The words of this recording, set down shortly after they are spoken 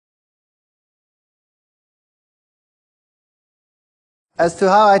as to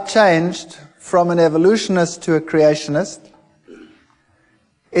how I changed from an evolutionist to a creationist.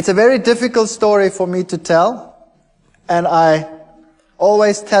 It's a very difficult story for me to tell, and I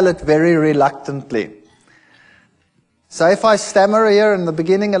always tell it very reluctantly. So if I stammer here in the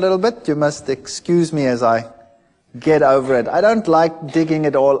beginning a little bit, you must excuse me as I get over it. I don't like digging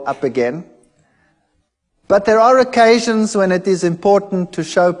it all up again. But there are occasions when it is important to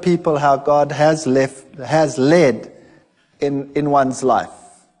show people how God has led in one's life.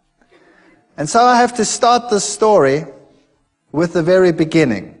 And so I have to start the story with the very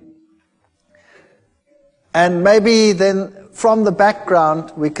beginning. And maybe then from the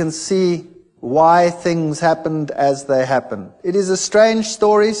background we can see why things happened as they happened. It is a strange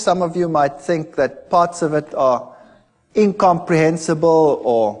story. Some of you might think that parts of it are incomprehensible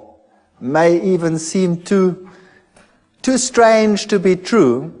or may even seem too strange to be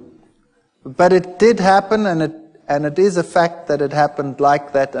true. But it did happen, and it is a fact that it happened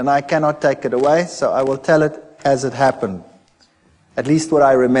like that, and I cannot take it away, so I will tell it as it happened, at least what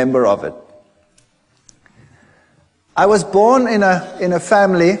I remember of it. I was born in a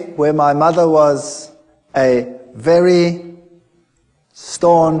family where my mother was a very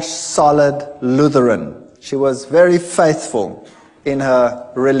staunch, solid Lutheran. She was very faithful in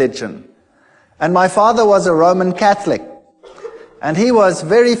her religion. And my father was a Roman Catholic, and he was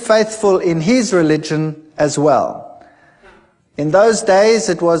very faithful in his religion as well. In those days,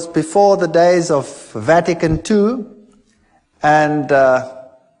 it was before the days of Vatican II, and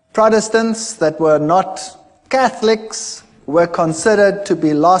Protestants that were not Catholics were considered to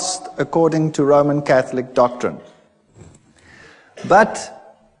be lost according to Roman Catholic doctrine.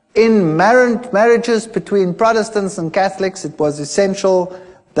 But in marriages between Protestants and Catholics, it was essential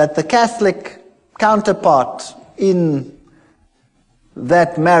that the Catholic counterpart in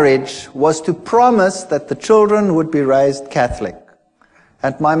that marriage was to promise that the children would be raised Catholic.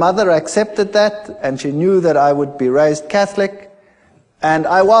 And my mother accepted that, and she knew that I would be raised Catholic, and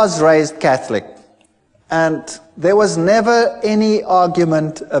I was raised Catholic. And there was never any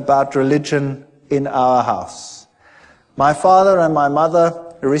argument about religion in our house. My father and my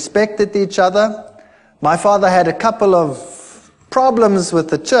mother respected each other. My father had a couple of problems with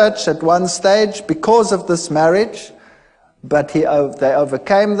the church at one stage because of this marriage, but they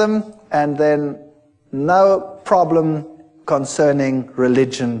overcame them, and then no problem concerning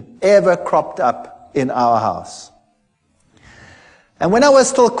religion ever cropped up in our house. And when I was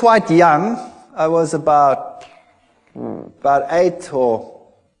still quite young, I was about 8 or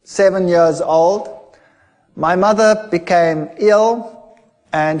 7 years old, my mother became ill,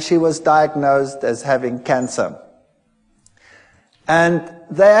 and she was diagnosed as having cancer. And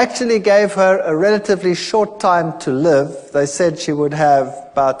they actually gave her a relatively short time to live. They said she would have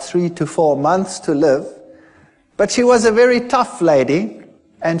about 3 to 4 months to live. But she was a very tough lady,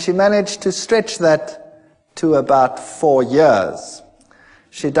 and she managed to stretch that to about 4 years.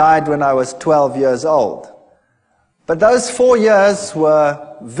 She died when I was 12 years old. But those 4 years were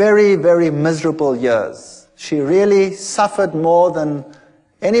very, very miserable years. She really suffered more than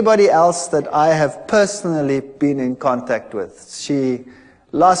anybody else that I have personally been in contact with. She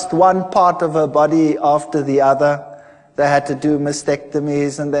lost one part of her body after the other. They had to do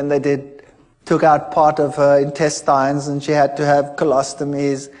mastectomies, and then they took out part of her intestines, and she had to have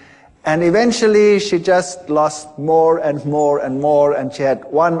colostomies. And eventually she just lost more and more and more, and she had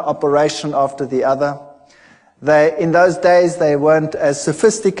one operation after the other. In those days, they weren't as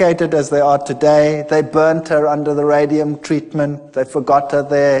sophisticated as they are today. They burnt her under the radium treatment. They forgot her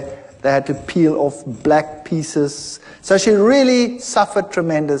there. They had to peel off black pieces. So she really suffered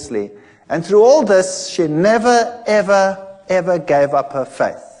tremendously. And through all this, she never, ever, ever gave up her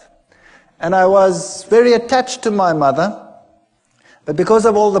faith. And I was very attached to my mother. But because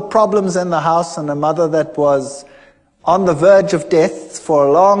of all the problems in the house, and a mother that was on the verge of death for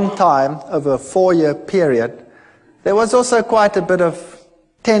a long time, over a 4-year period, there was also quite a bit of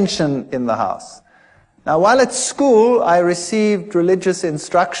tension in the house. Now, while at school, I received religious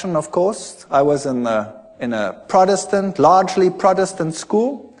instruction, of course. I was in a Protestant, largely Protestant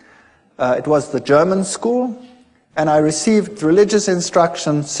school. It was the German school. And I received religious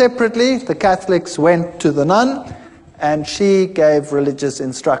instruction separately. The Catholics went to the nun, and she gave religious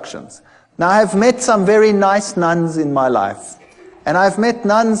instructions. Now, I've met some very nice nuns in my life. And I've met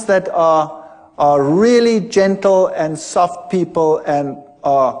nuns that are really gentle and soft people and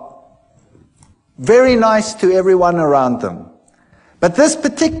are very nice to everyone around them. But this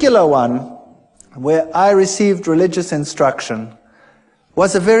particular one, where I received religious instruction,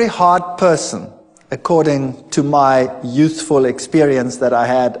 was a very hard person, according to my youthful experience that I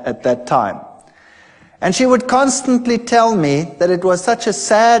had at that time. And she would constantly tell me that it was such a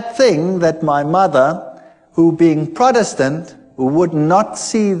sad thing that my mother, who being Protestant, would not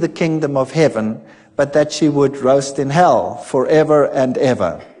see the kingdom of heaven, but that she would roast in hell forever and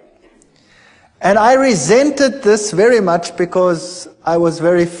ever. And I resented this very much because I was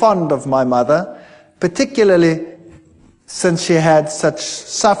very fond of my mother, particularly since she had such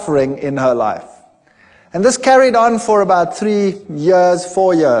suffering in her life. And this carried on for about 3 years,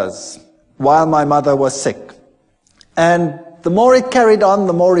 4 years, while my mother was sick. And the more it carried on,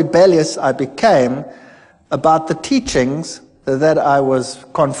 the more rebellious I became about the teachings that I was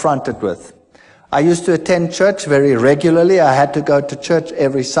confronted with. I used to attend church very regularly. I had to go to church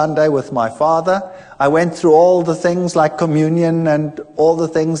every Sunday with my father. I went through all the things like communion and all the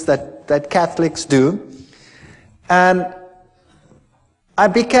things that Catholics do. And I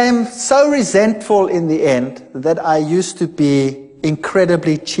became so resentful in the end that I used to be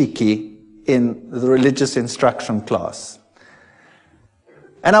incredibly cheeky in the religious instruction class.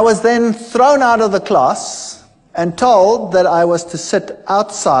 And I was then thrown out of the class and told that I was to sit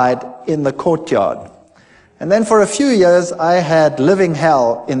outside in the courtyard. And then for a few years I had living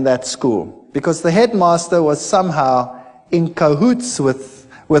hell in that school, because the headmaster was somehow in cahoots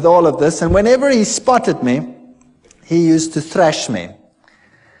with all of this, and whenever he spotted me, he used to thrash me.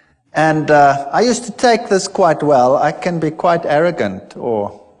 And I used to take this quite well. I can be quite arrogant,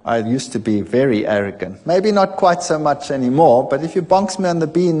 or I used to be very arrogant. Maybe not quite so much anymore, but if you bonks me on the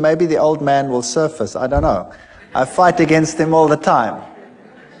bean, maybe the old man will surface. I don't know. I fight against him all the time.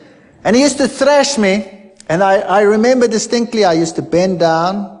 And he used to thrash me, and I remember distinctly I used to bend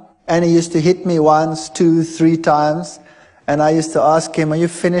down, and he used to hit me once, 2, 3 times, and I used to ask him, "Are you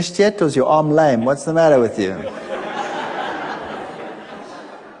finished yet, or is your arm lame? What's the matter with you?"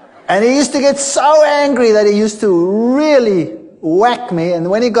 And he used to get so angry that he used to really whack me, and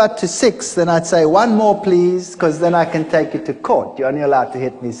when he got to 6, then I'd say, "1 more please, because then I can take you to court. You're only allowed to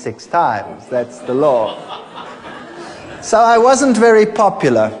hit me 6 times. That's the law." So I wasn't very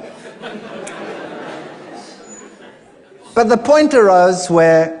popular. But the point arose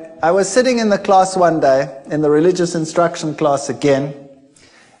where I was sitting in the class one day, in the religious instruction class again,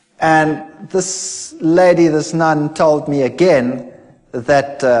 and this lady, this nun, told me again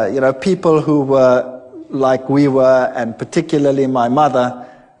that, people who were like we were, and particularly my mother,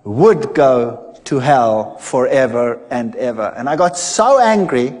 would go to hell forever and ever. And I got so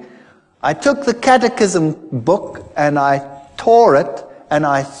angry, I took the catechism book and I tore it and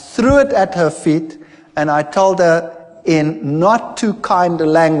I threw it at her feet, and I told her in not too kind a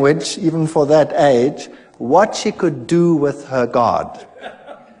language, even for that age, what she could do with her God.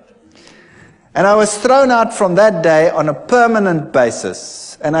 And I was thrown out from that day on a permanent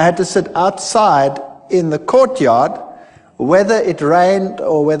basis, and I had to sit outside in the courtyard, whether it rained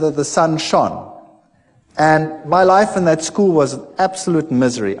or whether the sun shone. And my life in that school was absolute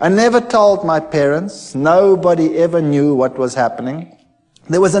misery. I never told my parents. Nobody ever knew what was happening.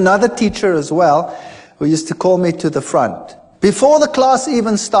 There was another teacher as well who used to call me to the front. Before the class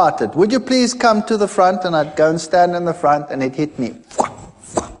even started, "Would you please come to the front?" And I'd go and stand in the front, and he'd hit me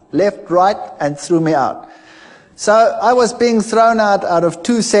left, right, and threw me out. So I was being thrown out of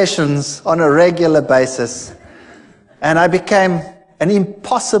 2 sessions on a regular basis, and I became an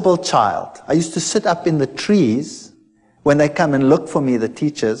impossible child. I used to sit up in the trees when they come and look for me, the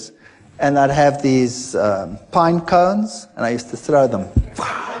teachers, and I'd have these pine cones, and I used to throw them.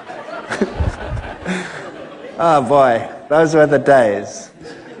 Oh boy, those were the days.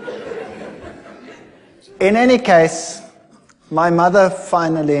 In any case, my mother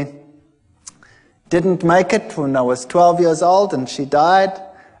finally didn't make it when I was 12 years old, and she died.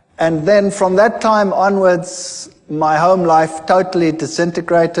 And then from that time onwards, my home life totally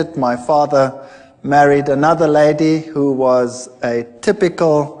disintegrated. My father married another lady who was a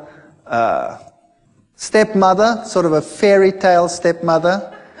typical stepmother, sort of a fairy tale stepmother.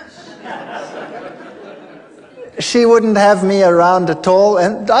 She wouldn't have me around at all,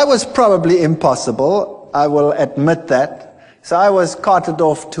 and I was probably impossible, I will admit that. So I was carted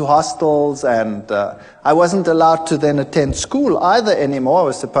off to hostels, and I wasn't allowed to then attend school either anymore. I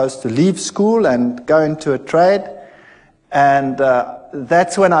was supposed to leave school and go into a trade. And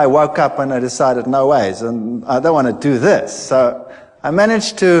that's when I woke up and I decided, no ways, and I don't want to do this. So I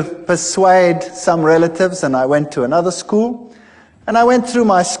managed to persuade some relatives, and I went to another school. And I went through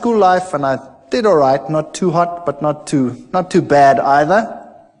my school life, and I did all right, not too hot, but not too bad either.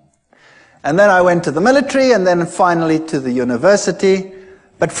 And then I went to the military, and then finally to the university.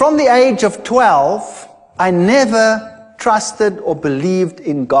 But from the age of 12, I never trusted or believed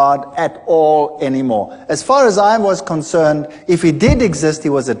in God at all anymore. As far as I was concerned, if he did exist, he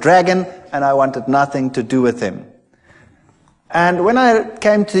was a dragon, and I wanted nothing to do with him. And when I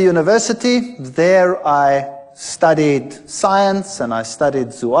came to university, there I studied science and I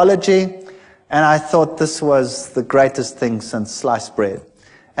studied zoology, and I thought this was the greatest thing since sliced bread.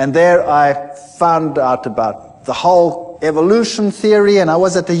 And there I found out about the whole evolution theory, and I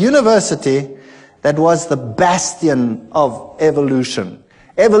was at a university that was the bastion of evolution.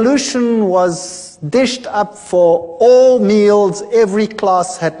 Evolution was dished up for all meals. Every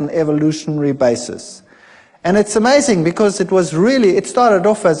class had an evolutionary basis. And it's amazing because it started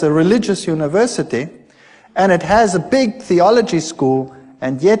off as a religious university, and it has a big theology school,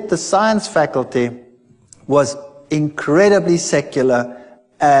 and yet the science faculty was incredibly secular,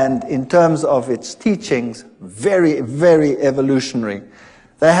 and in terms of its teachings, very, very evolutionary.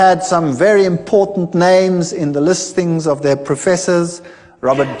 They had some very important names in the listings of their professors,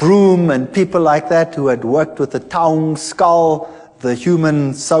 Robert Broom and people like that who had worked with the Taung skull, the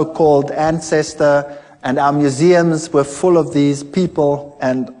human so-called ancestor, and our museums were full of these people,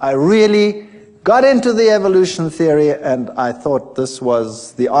 and I really got into the evolution theory, and I thought this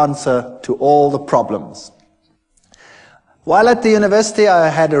was the answer to all the problems. While at the university, I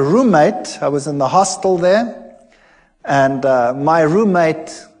had a roommate. I was in the hostel there, and my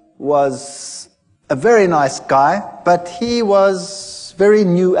roommate was a very nice guy, but he was very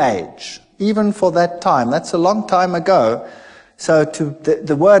new age, even for that time. That's a long time ago. So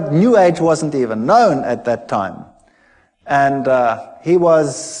the word New Age wasn't even known at that time. And he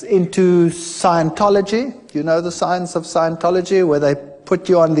was into Scientology. You know the science of Scientology, where they put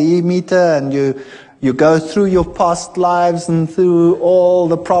you on the e-meter and you go through your past lives and through all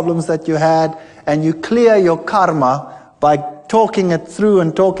the problems that you had, and you clear your karma by talking it through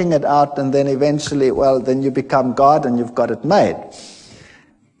and talking it out, and then eventually, well, then you become God and you've got it made.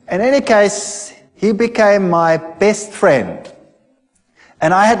 In any case, he became my best friend.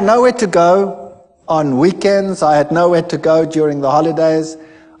 And I had nowhere to go on weekends. I had nowhere to go during the holidays.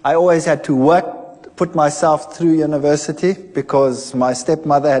 I always had to work, put myself through university, because my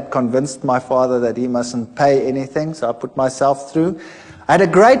stepmother had convinced my father that he mustn't pay anything, so I put myself through. I had a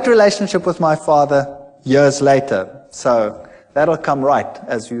great relationship with my father years later, so that'll come right,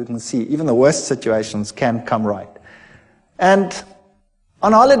 as you can see. Even the worst situations can come right. And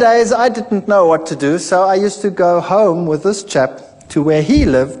on holidays, I didn't know what to do, so I used to go home with this chap to where he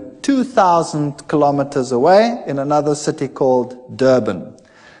lived, 2,000 kilometers away in another city called Durban.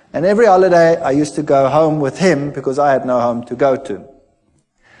 And every holiday I used to go home with him because I had no home to go to.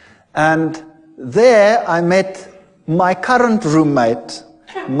 And there I met my current roommate,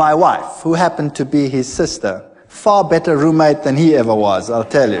 my wife, who happened to be his sister. Far better roommate than he ever was, I'll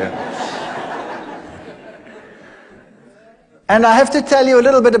tell you. And I have to tell you a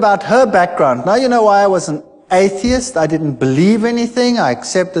little bit about her background. Now you know why I was an atheist. I didn't believe anything. I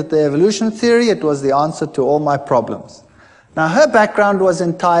accepted the evolution theory. It was the answer to all my problems. Now, her background was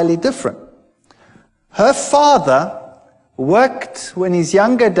entirely different. Her father worked in his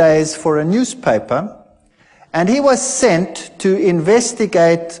younger days for a newspaper, and he was sent to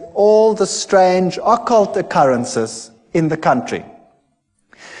investigate all the strange occult occurrences in the country.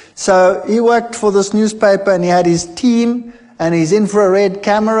 So he worked for this newspaper, and he had his team and his infrared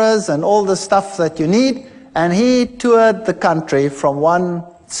cameras and all the stuff that you need. And he toured the country from one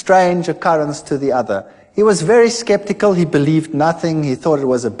strange occurrence to the other. He was very skeptical. He believed nothing. He thought it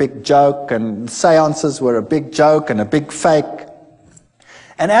was a big joke, and seances were a big joke and a big fake.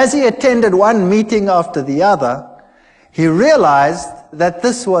 And as he attended one meeting after the other, he realized that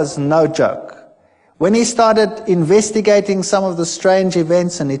this was no joke. When he started investigating some of the strange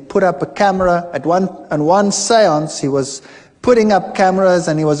events, and he'd put up a camera at one seance, he was putting up cameras,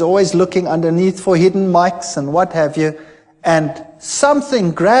 and he was always looking underneath for hidden mics and what have you, and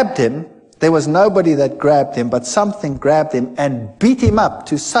something grabbed him. There was nobody that grabbed him, but something grabbed him and beat him up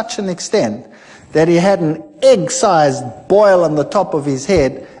to such an extent that he had an egg-sized boil on the top of his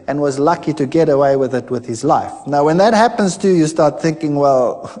head and was lucky to get away with it with his life. Now, when that happens to you, you start thinking,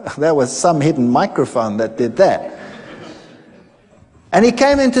 well, there was some hidden microphone that did that. And he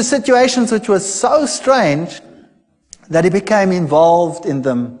came into situations which were so strange that he became involved in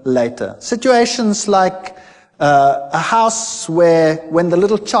them later. Situations like a house where, when the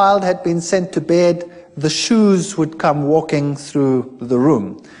little child had been sent to bed, the shoes would come walking through the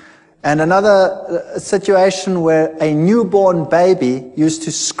room. And another situation where a newborn baby used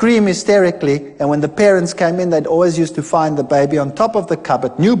to scream hysterically, and when the parents came in, they'd always used to find the baby on top of the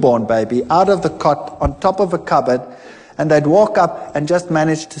cupboard, newborn baby, out of the cot, on top of a cupboard, and they'd walk up and just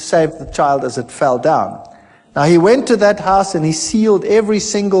manage to save the child as it fell down. Now he went to that house and he sealed every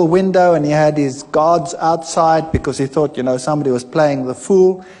single window, and he had his guards outside because he thought, you know, somebody was playing the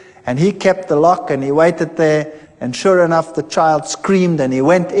fool. And he kept the lock and he waited there, and sure enough the child screamed and he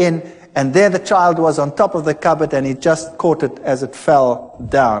went in, and there the child was on top of the cupboard, and he just caught it as it fell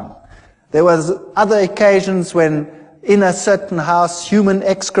down. There was other occasions when in a certain house human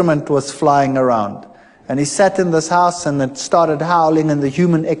excrement was flying around. And he sat in this house and it started howling, and the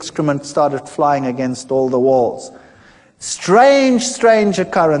human excrement started flying against all the walls. Strange, strange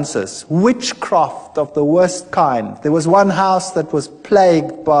occurrences. Witchcraft of the worst kind. There was one house that was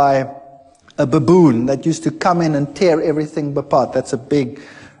plagued by a baboon that used to come in and tear everything apart. That's a big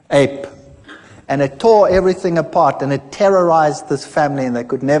ape. And it tore everything apart, and it terrorized this family, and they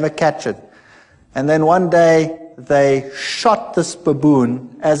could never catch it. And then one day they shot this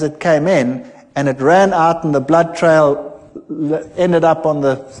baboon as it came in, and it ran out, and the blood trail ended up on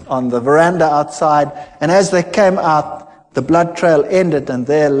the veranda outside. And as they came out, the blood trail ended, and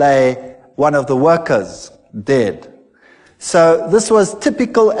there lay one of the workers dead. So this was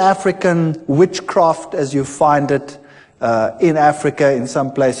typical African witchcraft as you find it in Africa, in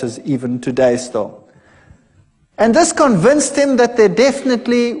some places even today still. And this convinced him that there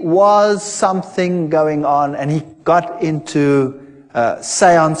definitely was something going on, and he got into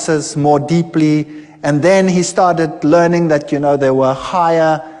seances more deeply, and then he started learning that, you know, there were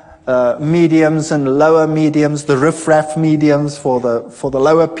higher mediums and lower mediums, the riff-raff mediums for the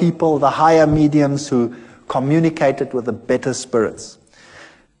lower people, the higher mediums who communicated with the better spirits.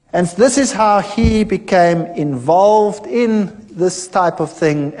 And this is how he became involved in this type of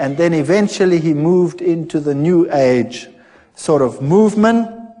thing, and then eventually he moved into the New Age sort of movement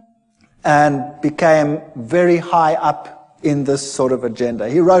and became very high up in this sort of agenda.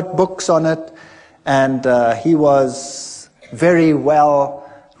 He wrote books on it, and he was very well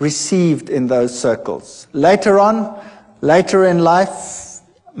received in those circles. Later in life,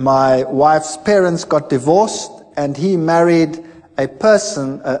 my wife's parents got divorced, and he married a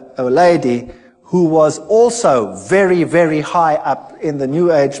person, a lady, who was also very, very high up in the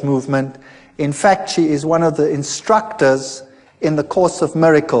New Age movement. In fact, she is one of the instructors in the Course of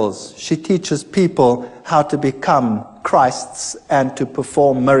Miracles. She teaches people how to become Christs and to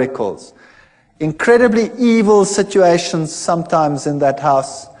perform miracles. Incredibly evil situations sometimes in that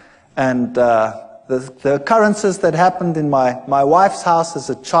house, and the occurrences that happened in my wife's house as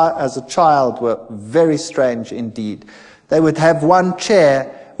a child were very strange indeed. They would have one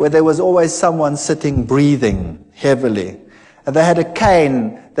chair where there was always someone sitting breathing heavily. And they had a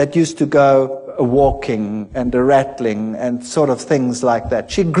cane that used to go walking and a rattling and sort of things like that.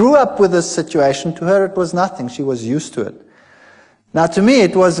 She grew up with this situation. To her it was nothing. She was used to it. Now to me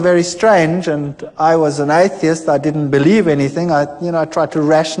it was very strange, and I was an atheist. I didn't believe anything. I tried to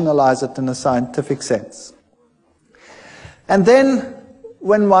rationalize it in a scientific sense. And then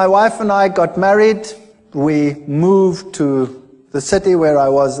when my wife and I got married, we moved to the city where I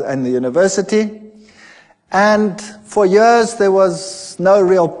was in the university, and for years there was no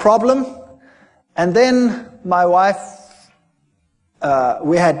real problem. And then my wife,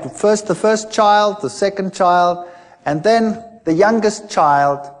 we had the first child, the second child, and then the youngest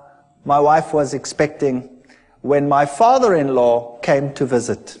child my wife was expecting when my father-in-law came to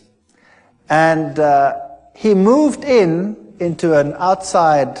visit. And he moved into an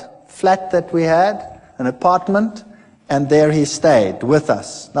outside flat that we had, an apartment, and there he stayed with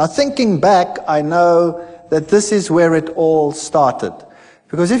us. Now thinking back, I know that this is where it all started.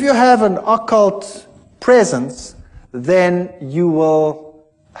 Because if you have an occult presence, then you will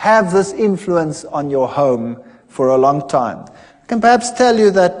have this influence on your home for a long time. I can perhaps tell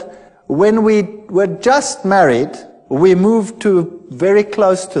you that when we were just married, we moved to very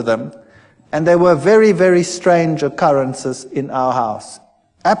close to them, and there were very, very strange occurrences in our house.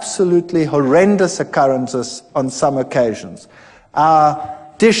 Absolutely horrendous occurrences on some occasions. Our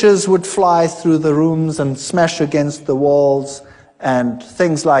dishes would fly through the rooms and smash against the walls and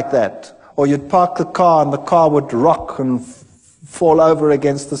things like that. Or you'd park the car and the car would rock and fall over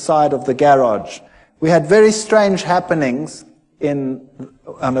against the side of the garage. We had very strange happenings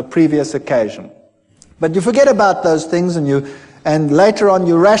on a previous occasion. But you forget about those things, and later on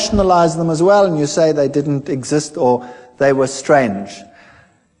you rationalize them as well, and you say they didn't exist or they were strange.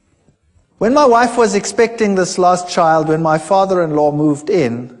 When my wife was expecting this last child, when my father-in-law moved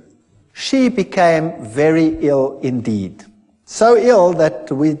in, she became very ill indeed. So ill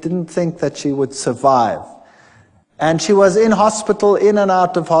that we didn't think that she would survive. And she was in hospital, in and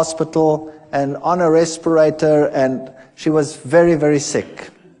out of hospital, and on a respirator, and she was very, very sick.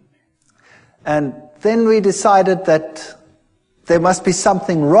 And then we decided that there must be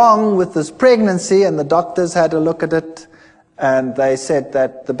something wrong with this pregnancy, and the doctors had a look at it, and they said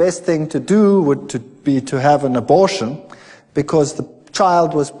that the best thing to do would be to have an abortion, because the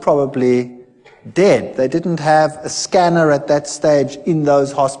child was probably dead. They didn't have a scanner at that stage in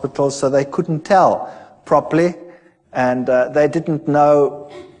those hospitals, so they couldn't tell properly, and they didn't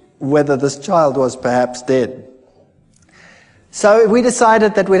know whether this child was perhaps dead. So we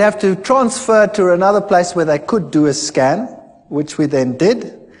decided that we'd have to transfer to another place where they could do a scan, which we then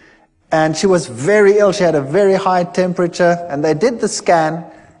did. And she was very ill. She had a very high temperature. And they did the scan.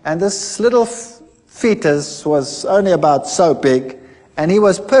 And this little fetus was only about so big. And he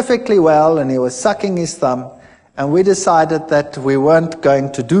was perfectly well. And he was sucking his thumb. And we decided that we weren't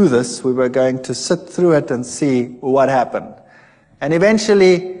going to do this. We were going to sit through it and see what happened. And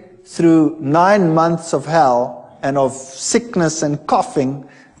eventually, through 9 months of hell, and of sickness and coughing,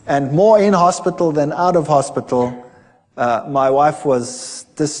 and more in hospital than out of hospital, my wife was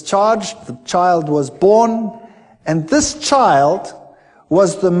discharged, the child was born, and this child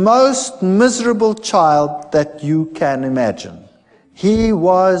was the most miserable child that you can imagine. He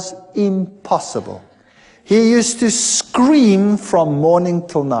was impossible. He used to scream from morning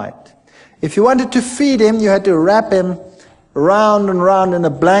till night. If you wanted to feed him, you had to wrap him round and round in a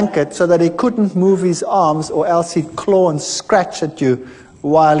blanket so that he couldn't move his arms, or else he'd claw and scratch at you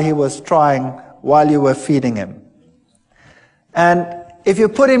while he was trying, while you were feeding him. And if you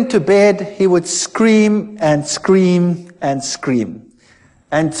put him to bed, he would scream and scream and scream.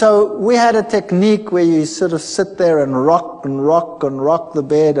 And so we had a technique where you sort of sit there and rock and rock and rock the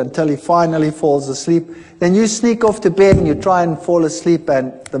bed until he finally falls asleep. Then you sneak off to bed and you try and fall asleep,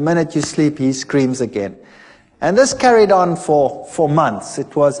 and the minute you sleep, he screams again. And this carried on for months.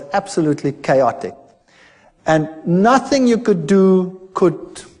 It was absolutely chaotic. And nothing you could do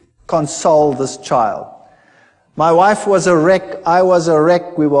could console this child. My wife was a wreck. I was a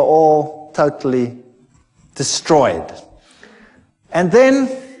wreck. We were all totally destroyed. And then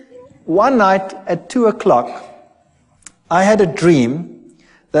one night at 2 o'clock, I had a dream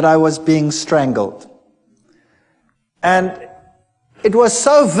that I was being strangled. And it was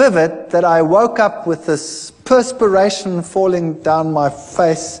so vivid that I woke up with this perspiration falling down my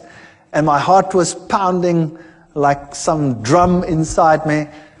face, and my heart was pounding like some drum inside me,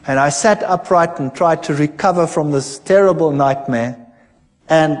 and I sat upright and tried to recover from this terrible nightmare.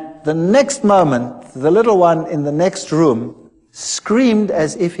 And the next moment, the little one in the next room screamed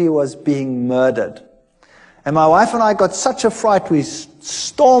as if he was being murdered. And my wife and I got such a fright, we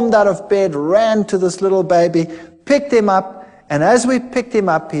stormed out of bed, ran to this little baby, picked him up, and as we picked him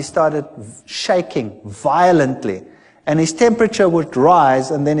up, he started shaking violently. And his temperature would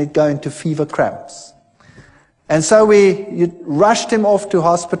rise, and then he'd go into fever cramps. And so we rushed him off to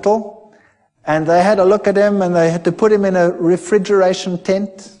hospital, and they had a look at him, and they had to put him in a refrigeration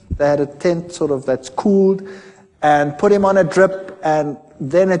tent. They had a tent sort of that's cooled, and put him on a drip, and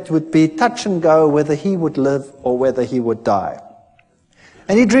then it would be touch and go whether he would live or whether he would die.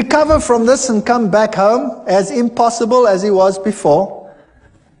 And he'd recover from this and come back home as impossible as he was before.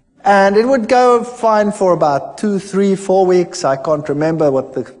 And it would go fine for about 2, 3, 4 weeks. I can't remember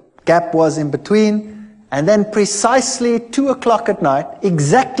what the gap was in between. And then precisely 2 o'clock at night,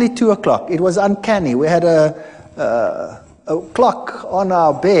 exactly 2 o'clock, it was uncanny. We had a clock on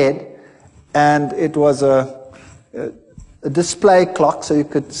our bed, and it was a display clock, so you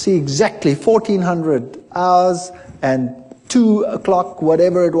could see exactly 1400 hours and 2 o'clock,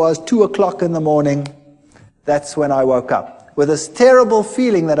 whatever it was, 2 o'clock in the morning. That's when I woke up with this terrible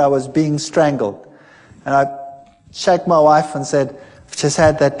feeling that I was being strangled. And I shook my wife and said, I've just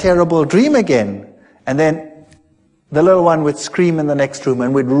had that terrible dream again. And then the little one would scream in the next room,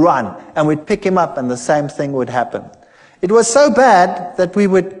 and we'd run and we'd pick him up, and the same thing would happen. It was so bad that we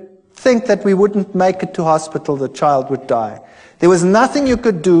would think that we wouldn't make it to hospital, the child would die. There was nothing you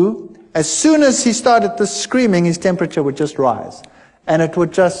could do. As soon as he started the screaming, his temperature would just rise. And it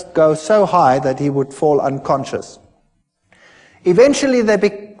would just go so high that he would fall unconscious. Eventually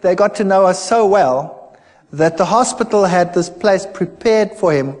they got to know us so well that the hospital had this place prepared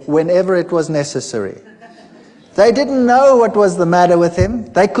for him whenever it was necessary. They didn't know what was the matter with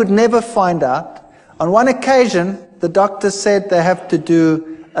him. They could never find out. On one occasion, the doctor said they have to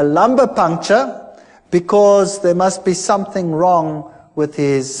do a lumbar puncture because there must be something wrong with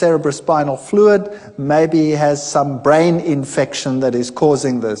his cerebrospinal fluid. Maybe he has some brain infection that is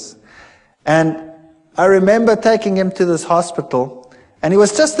causing this. And I remember taking him to this hospital, and he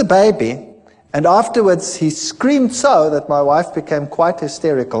was just a baby. And afterwards, he screamed so that my wife became quite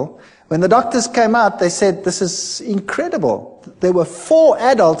hysterical. When the doctors came out, they said, this is incredible. There were 4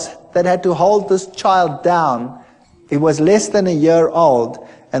 adults that had to hold this child down He was less than a year old,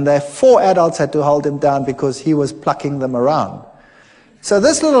 and the 4 adults had to hold him down because he was plucking them around. So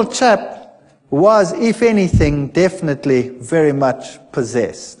this little chap was, if anything, definitely very much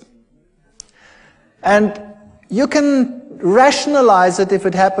possessed. And you can rationalize it if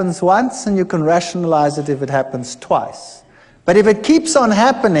it happens once, and you can rationalize it if it happens twice. But if it keeps on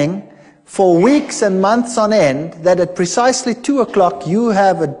happening for weeks and months on end, that at precisely 2 o'clock you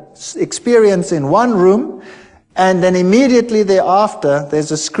have an experience in one room, and then immediately thereafter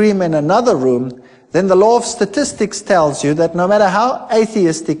there's a scream in another room, then the law of statistics tells you that no matter how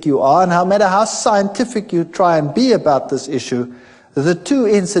atheistic you are and no matter how scientific you try and be about this issue, the two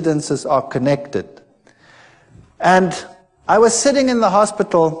incidences are connected. And I was sitting in the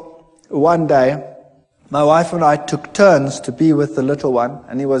hospital one day. My wife and I took turns to be with the little one,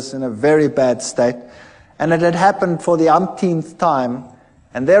 and he was in a very bad state. And it had happened for the umpteenth time.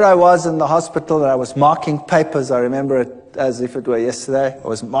 And there I was in the hospital, and I was marking papers. I remember it as if it were yesterday. I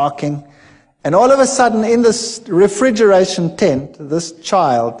was marking. And all of a sudden, in this refrigeration tent, this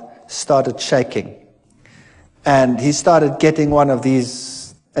child started shaking. And he started getting one of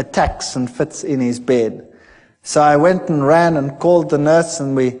these attacks and fits in his bed. So I went and ran and called the nurse,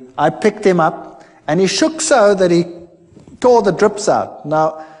 and I picked him up, and he shook so that he tore the drips out.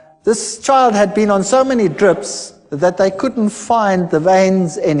 Now, this child had been on so many drips that they couldn't find the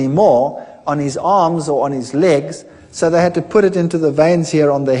veins anymore on his arms or on his legs, so they had to put it into the veins here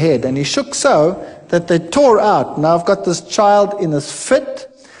on the head. And he shook so that they tore out. Now I've got this child in this fit,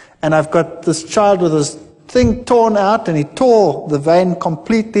 and I've got this child with this thing torn out, and he tore the vein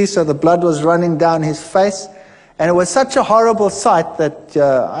completely, so the blood was running down his face. And it was such a horrible sight that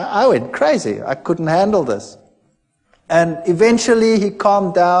I went crazy. I couldn't handle this. And eventually he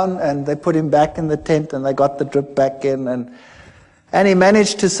calmed down, and they put him back in the tent, and they got the drip back in, and he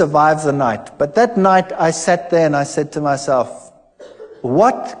managed to survive the night. But that night I sat there and I said to myself,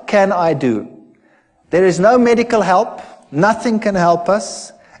 what can I do? There is no medical help, nothing can help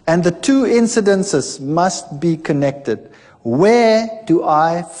us, and the two incidences must be connected. Where do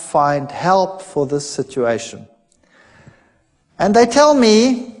I find help for this situation? And they tell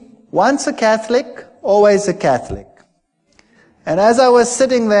me, once a Catholic, always a Catholic. And as I was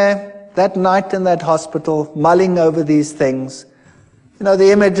sitting there that night in that hospital, mulling over these things, you know,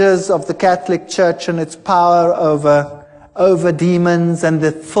 the images of the Catholic Church and its power over demons, and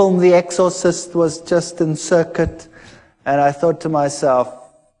the film The Exorcist was just in circuit. And I thought to myself,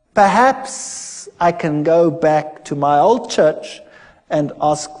 perhaps I can go back to my old church and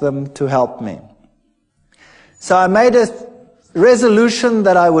ask them to help me. So I made a resolution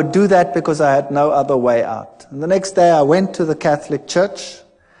that I would do that because I had no other way out. And the next day I went to the Catholic Church,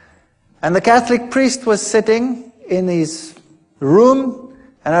 and the Catholic priest was sitting in his room,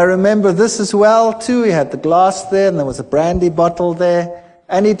 and I remember this as well too. He had the glass there, and there was a brandy bottle there,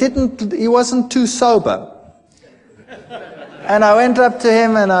 and he wasn't too sober. And I went up to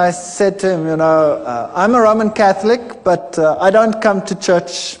him and I said to him, you know, I'm a Roman Catholic, but I don't come to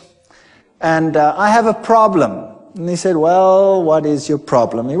church, and I have a problem. And he said, well, what is your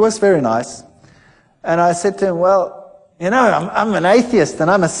problem? He was very nice. And I said to him, well, you know, I'm an atheist and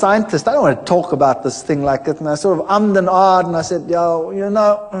I'm a scientist. I don't want to talk about this thing like it. And I sort of ummed and ahed, and I said, yo, you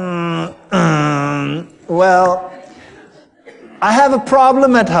know, well, I have a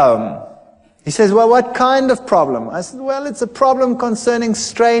problem at home. He says, well, what kind of problem? I said, well, it's a problem concerning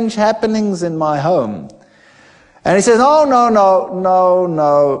strange happenings in my home. And he says, oh, no,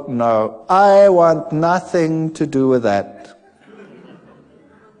 I want nothing to do with that.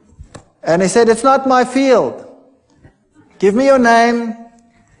 And he said, it's not my field. Give me your name,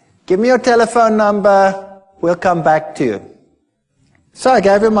 give me your telephone number, we'll come back to you. So I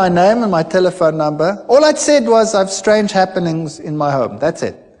gave him my name and my telephone number. All I'd said was, I have strange happenings in my home. That's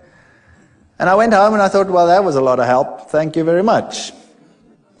it. And I went home and I thought, well, that was a lot of help. Thank you very much.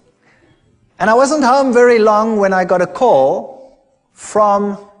 And I wasn't home very long when I got a call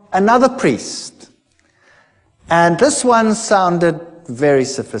from another priest. And this one sounded very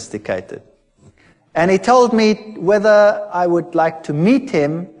sophisticated. And he told me whether I would like to meet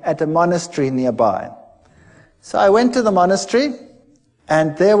him at a monastery nearby. So I went to the monastery,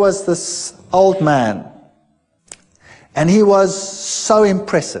 and there was this old man. And he was so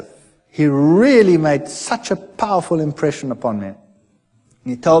impressive. He really made such a powerful impression upon me.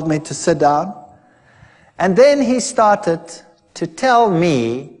 He told me to sit down, and then he started to tell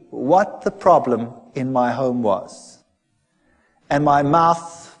me what the problem in my home was. And my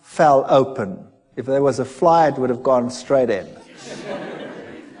mouth fell open. If there was a fly, it would have gone straight in.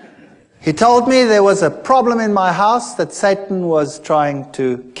 He told me there was a problem in my house, that Satan was trying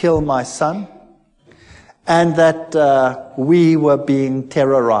to kill my son. and that we were being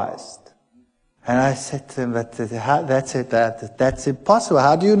terrorized. And I said to him, that's impossible.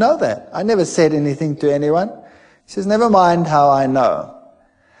 How do you know that? I never said anything to anyone. He says, never mind how I know.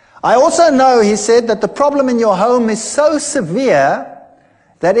 I also know, he said, that the problem in your home is so severe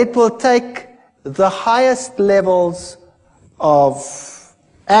that it will take the highest levels of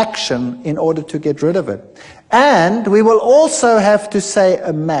action in order to get rid of it. And we will also have to say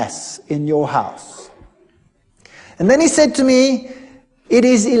a mass in your house. And then he said to me, it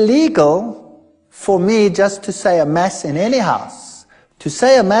is illegal for me just to say a mass in any house. To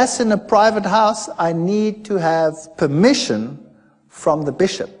say a mass in a private house, I need to have permission from the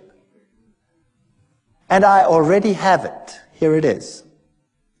bishop. And I already have it. Here it is.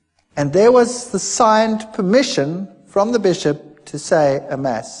 And there was the signed permission from the bishop to say a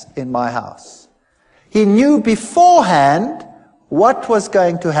mass in my house. He knew beforehand what was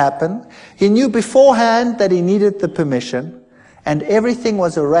going to happen. He knew beforehand that he needed the permission, and everything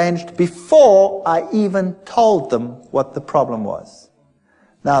was arranged before I even told them what the problem was.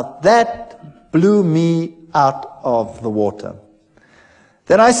 Now that blew me out of the water.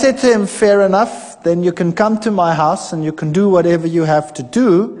 Then I said to him, fair enough, then you can come to my house and you can do whatever you have to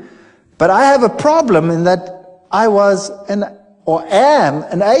do, but I have a problem in that I was am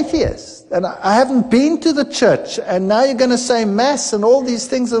an atheist, and I haven't been to the church, and now you're going to say mass and all these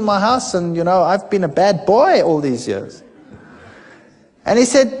things in my house, and you know, I've been a bad boy all these years. And he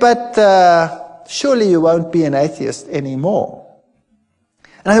said, but surely you won't be an atheist anymore.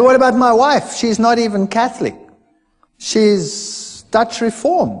 And I said, what about my wife? She's not even Catholic. She's Dutch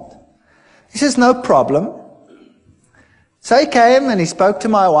Reformed. He says, no problem. So he came and he spoke to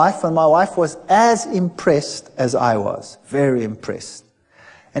my wife, and my wife was as impressed as I was, very impressed.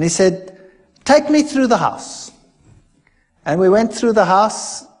 And he said, take me through the house. And we went through the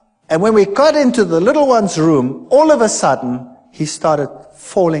house, and when we got into the little one's room, all of a sudden, he started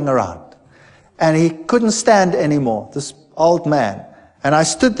falling around. And he couldn't stand anymore, this old man. And I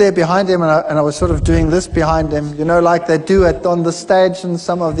stood there behind him, and I was sort of doing this behind him, you know, like they do on the stage in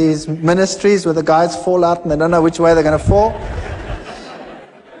some of these ministries where the guys fall out and they don't know which way they're going to fall.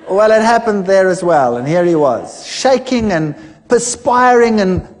 Well, it happened there as well, and here he was, shaking and perspiring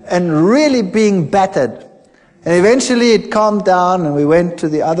and really being battered. And eventually it calmed down, and we went to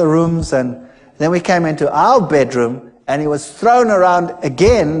the other rooms, and then we came into our bedroom, and he was thrown around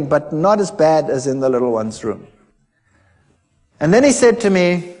again, but not as bad as in the little one's room. And then he said to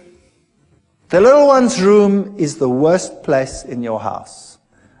me, the little one's room is the worst place in your house.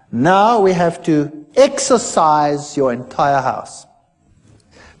 Now we have to exorcise your entire house.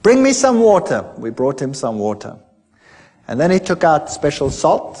 Bring me some water. We brought him some water. And then he took out special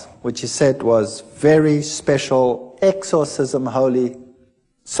salt, which he said was very special exorcism holy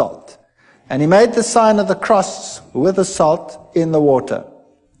salt. And he made the sign of the cross with the salt in the water.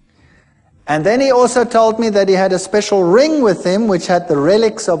 And then he also told me that he had a special ring with him which had the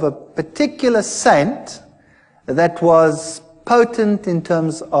relics of a particular saint that was potent in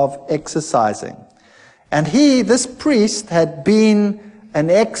terms of exorcising. And this priest, had been an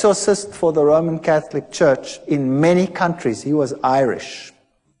exorcist for the Roman Catholic Church in many countries. He was Irish.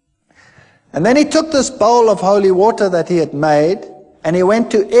 And then he took this bowl of holy water that he had made, and he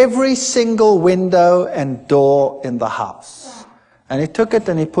went to every single window and door in the house. And he took it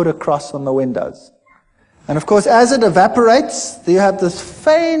and he put a cross on the windows. And of course, as it evaporates, you have this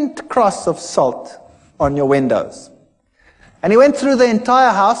faint cross of salt on your windows. And he went through the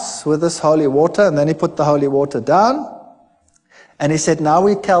entire house with this holy water, and then he put the holy water down. And he said, now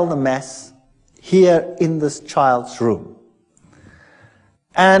we tell the Mass here in this child's room.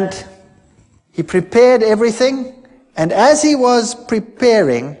 And he prepared everything. And as he was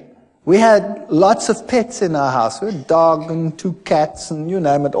preparing, we had lots of pets in our house. We had a dog and 2 cats and you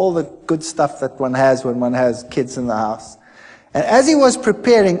name it, all the good stuff that one has when one has kids in the house. And as he was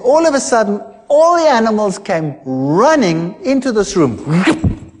preparing, all of a sudden, all the animals came running into this room.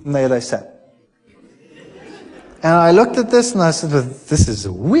 And there they sat. And I looked at this and I said, well, this is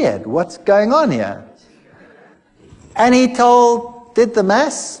weird. What's going on here? And he did the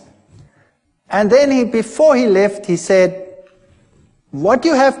Mass. And then before he left, he said, what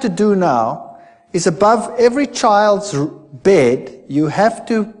you have to do now is above every child's bed, you have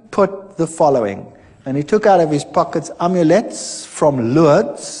to put the following. And he took out of his pockets amulets from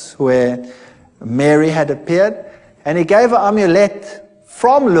Lourdes, where Mary had appeared. And he gave an amulet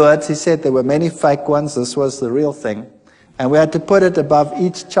from Lourdes. He said there were many fake ones. This was the real thing. And we had to put it above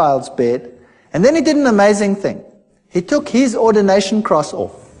each child's bed. And then he did an amazing thing. He took his ordination cross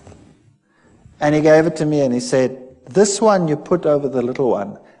off. And he gave it to me and he said, this one you put over the little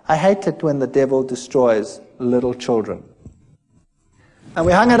one. I hate it when the devil destroys little children. And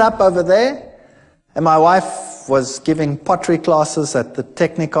we hung it up over there, and my wife was giving pottery classes at the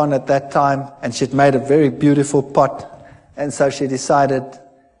Technicon at that time, and she'd made a very beautiful pot, and so she decided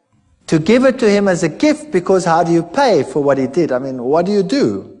to give it to him as a gift, because how do you pay for what he did? I mean, what do you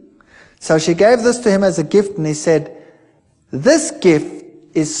do? So she gave this to him as a gift, and he said, this gift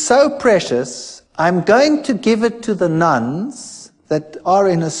is so precious, I'm going to give it to the nuns that are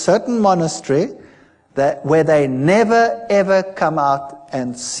in a certain monastery where they never ever come out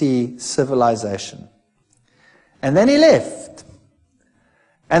and see civilization. And then he left.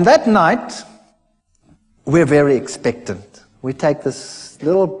 And that night, we're very expectant. We take this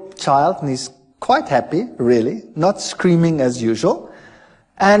little child, and he's quite happy, really, not screaming as usual.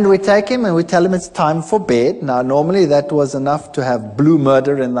 And we take him and we tell him it's time for bed. Now, normally that was enough to have blue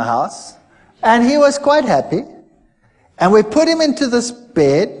murder in the house. And he was quite happy. And we put him into this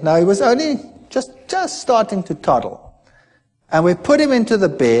bed. Now, he was only just starting to toddle. And we put him into the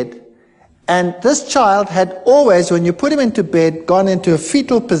bed. And this child had always, when you put him into bed, gone into a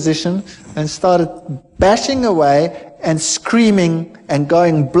fetal position and started bashing away and screaming and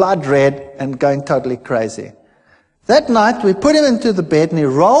going blood red and going totally crazy. That night, we put him into the bed, and he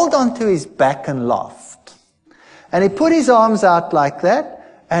rolled onto his back and laughed. And he put his arms out like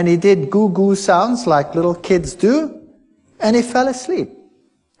that, and he did goo-goo sounds like little kids do, and he fell asleep.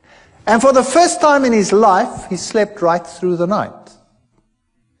 And for the first time in his life, he slept right through the night.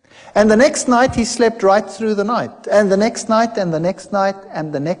 And the next night, he slept right through the night. And the next night, and the next night,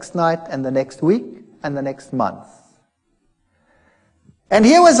 and the next night, and the next week, and the next month. And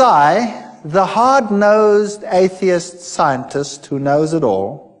here was I, the hard-nosed atheist scientist who knows it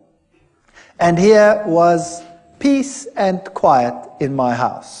all, and here was peace and quiet in my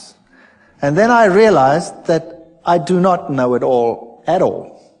house. And then I realized that I do not know it all at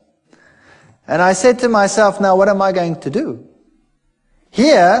all. And I said to myself, now what am I going to do?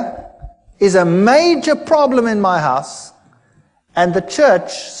 Here is a major problem in my house, and the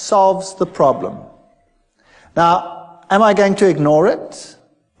church solves the problem. Now, am I going to ignore it?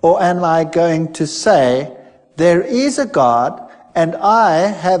 Or am I going to say, there is a God, and I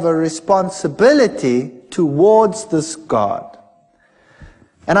have a responsibility towards this God?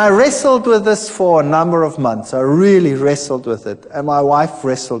 And I wrestled with this for a number of months. I really wrestled with it, and my wife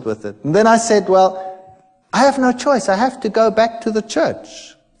wrestled with it. And then I said, well, I have no choice. I have to go back to the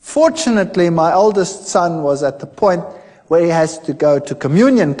church. Fortunately, my oldest son was at the point where he has to go to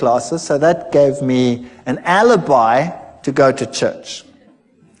communion classes, so that gave me an alibi to go to church.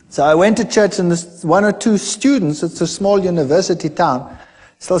 So I went to church, and this one or two students, it's a small university town,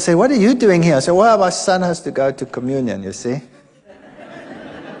 still say, what are you doing here? I said, well, my son has to go to communion, you see.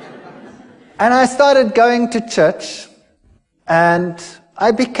 And I started going to church, and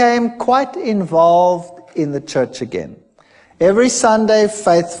I became quite involved in the church again. Every Sunday,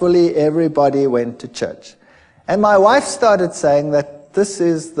 faithfully, everybody went to church. And my wife started saying that this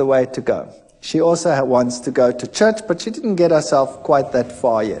is the way to go. She also wants to go to church, but she didn't get herself quite that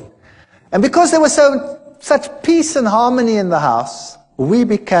far yet. And because there was such peace and harmony in the house, we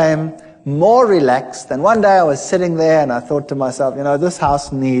became more relaxed. And one day I was sitting there, and I thought to myself, you know, this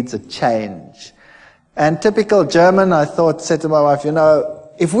house needs a change. And typical German, I said to my wife, you know,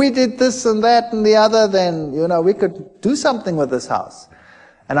 if we did this and that and the other, then, you know, we could do something with this house.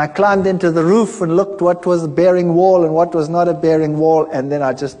 And I climbed into the roof and looked what was a bearing wall and what was not a bearing wall, and then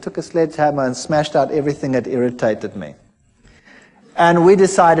I just took a sledgehammer and smashed out everything that irritated me. And we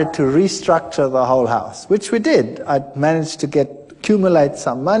decided to restructure the whole house, which we did. I managed to accumulate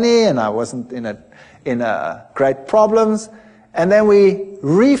some money, and I wasn't in great problems. And then we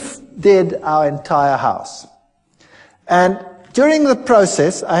redid our entire house. And during the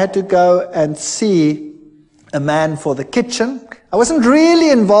process, I had to go and see a man for the kitchen. I wasn't really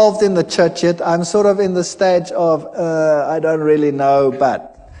involved in the church yet. I'm sort of in the stage of, I don't really know,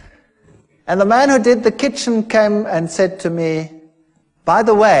 but. And the man who did the kitchen came and said to me, by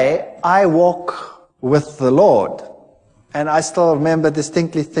the way, I walk with the Lord. And I still remember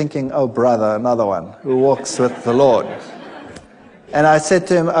distinctly thinking, oh brother, another one who walks with the Lord. And I said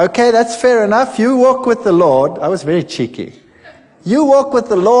to him, okay, that's fair enough. You walk with the Lord. I was very cheeky. You walk with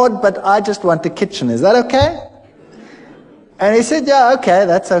the Lord, but I just want a kitchen. Is that okay? And he said, yeah, okay,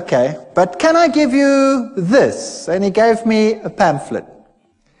 that's okay. But can I give you this? And he gave me a pamphlet.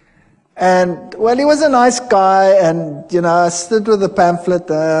 And, well, he was a nice guy, and, you know, I stood with the pamphlet,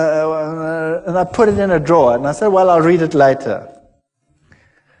 and I put it in a drawer. And I said, well, I'll read it later.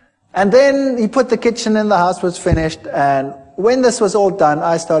 And then he put the kitchen in, the house was finished, and when this was all done,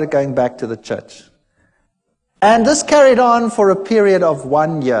 I started going back to the church. And this carried on for a period of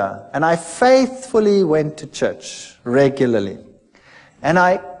 1 year. And I faithfully went to church regularly. And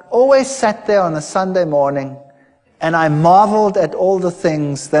I always sat there on a Sunday morning and I marveled at all the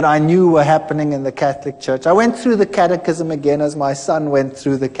things that I knew were happening in the Catholic Church. I went through the catechism again as my son went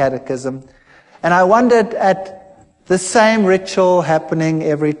through the catechism. And I wondered at the same ritual happening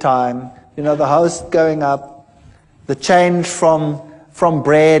every time. You know, the host going up, the change from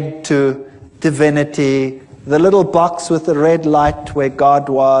bread to divinity, the little box with the red light where God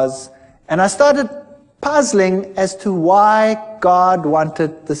was. And I started puzzling as to why God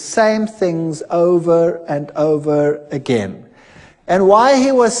wanted the same things over and over again. And why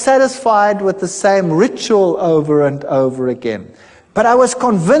he was satisfied with the same ritual over and over again. But I was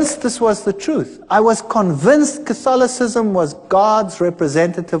convinced this was the truth. I was convinced Catholicism was God's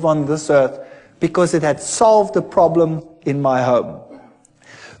representative on this earth because it had solved a problem in my home.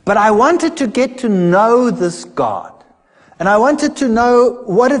 But I wanted to get to know this God. And I wanted to know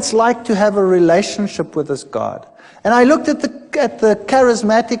what it's like to have a relationship with this God. And I looked at the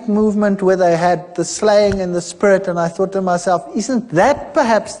charismatic movement where they had the slaying in the spirit, and I thought to myself, isn't that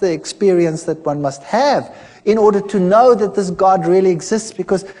perhaps the experience that one must have in order to know that this God really exists?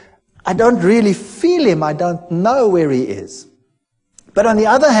 Because I don't really feel him, I don't know where he is. But on the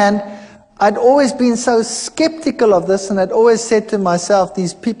other hand, I'd always been so skeptical of this, and I'd always said to myself,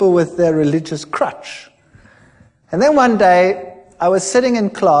 these people with their religious crutch. And then one day, I was sitting in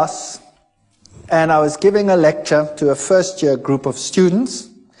class, and I was giving a lecture to a first-year group of students.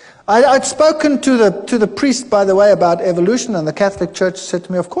 I'd spoken to the priest, by the way, about evolution, and the Catholic Church said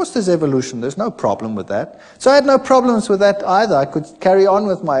to me, of course there's evolution, there's no problem with that. So I had no problems with that either. I could carry on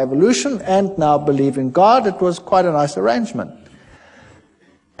with my evolution and now believe in God. It was quite a nice arrangement.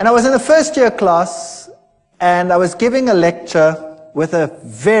 And I was in a first-year class, and I was giving a lecture with a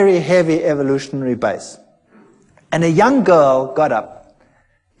very heavy evolutionary base. And a young girl got up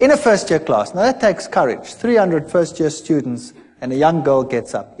in a first-year class. Now that takes courage. 300 first-year students, and a young girl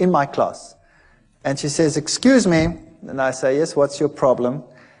gets up in my class. And she says, excuse me. And I say, yes, what's your problem?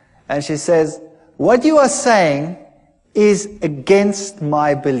 And she says, what you are saying is against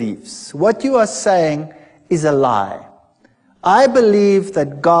my beliefs. What you are saying is a lie. I believe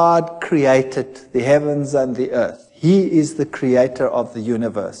that God created the heavens and the earth. He is the creator of the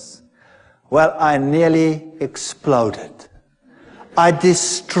universe. Well, I nearly exploded. I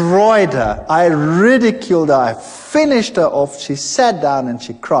destroyed her. I ridiculed her. I finished her off. She sat down and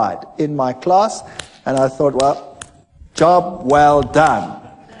she cried in my class. And I thought, well, job well done.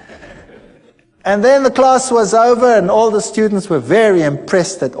 And then the class was over, and all the students were very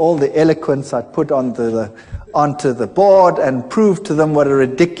impressed at all the eloquence I put onto the board and proved to them what a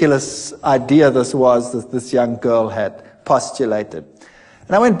ridiculous idea this was that this young girl had postulated.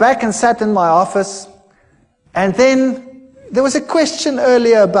 And I went back and sat in my office, and then there was a question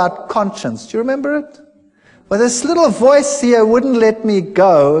earlier about conscience. Do you remember it? Well, this little voice here wouldn't let me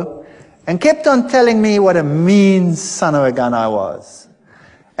go and kept on telling me what a mean son of a gun I was.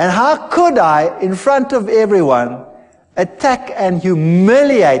 And how could I, in front of everyone, attack and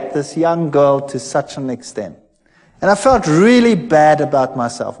humiliate this young girl to such an extent? And I felt really bad about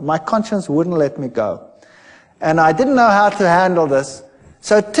myself. My conscience wouldn't let me go. And I didn't know how to handle this.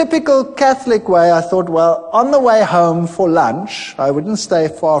 So typical Catholic way, I thought, well, on the way home for lunch, I wouldn't stay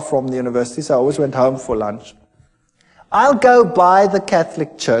far from the university, so I always went home for lunch. I'll go by the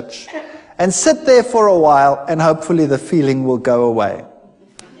Catholic Church and sit there for a while, and hopefully the feeling will go away.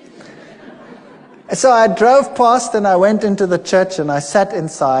 So I drove past and I went into the church and I sat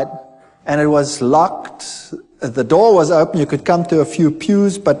inside, and it was locked. The door was open. You could come to a few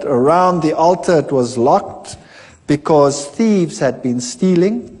pews, but around the altar it was locked because thieves had been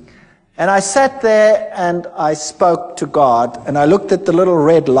stealing. And I sat there and I spoke to God, and I looked at the little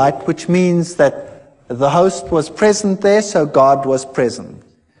red light, which means that the host was present there, so God was present.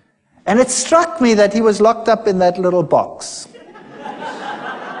 And it struck me that he was locked up in that little box.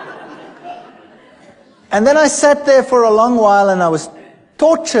 And then I sat there for a long while, and I was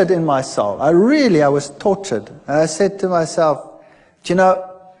tortured in my soul. I was tortured. And I said to myself, do you know,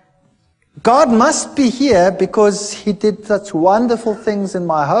 God must be here because he did such wonderful things in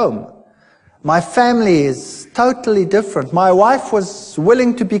my home. My family is totally different. My wife was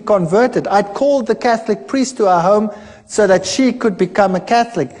willing to be converted. I'd called the Catholic priest to our home so that she could become a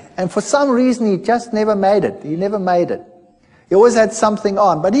Catholic. And for some reason, he just never made it. He never made it. He always had something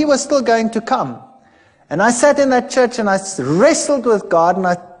on, but he was still going to come. And I sat in that church and I wrestled with God, and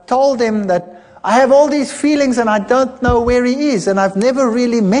I told him that I have all these feelings and I don't know where he is, and I've never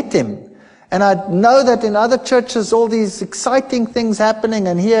really met him. And I know that in other churches, all these exciting things happening,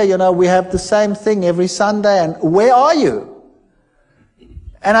 and here, you know, we have the same thing every Sunday, and where are you?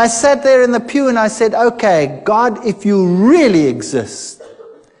 And I sat there in the pew and I said, okay, God, if you really exist,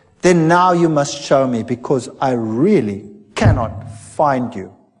 then now you must show me, because I really cannot find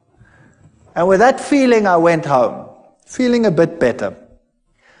you. And with that feeling, I went home, feeling a bit better.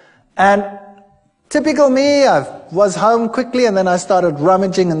 And typical me, I was home quickly, and then I started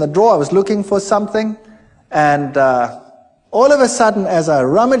rummaging in the drawer. I was looking for something, and all of a sudden, as I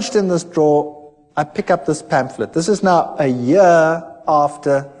rummaged in this drawer, I pick up this pamphlet. This is now a year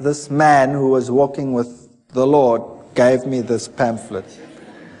after this man who was walking with the Lord gave me this pamphlet.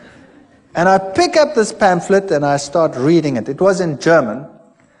 And I pick up this pamphlet and I start reading it. It was in German,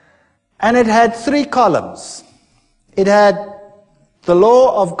 and it had 3 columns. It had the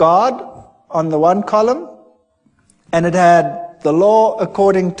law of God on the one column, and it had the law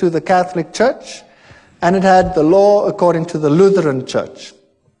according to the Catholic Church, and it had the law according to the Lutheran Church.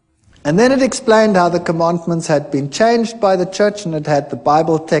 And then it explained how the commandments had been changed by the church, and it had the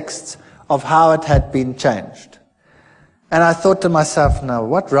Bible texts of how it had been changed. And I thought to myself, now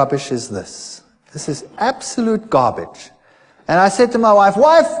what rubbish is this? This is absolute garbage. And I said to my wife,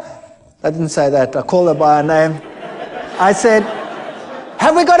 I didn't say that, I called her by her name. I said,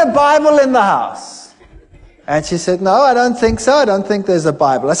 have we got a Bible in the house? And she said, no, I don't think so. I don't think there's a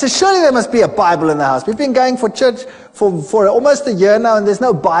Bible. I said, surely there must be a Bible in the house. We've been going for church for almost a year now, and there's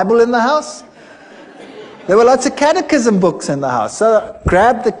no Bible in the house. There were lots of catechism books in the house. So I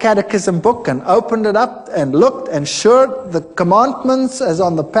grabbed the catechism book and opened it up and looked, and sure, the commandments as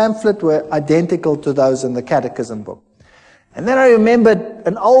on the pamphlet were identical to those in the catechism book. And then I remembered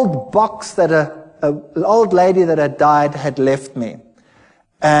an old box that an old lady that had died had left me.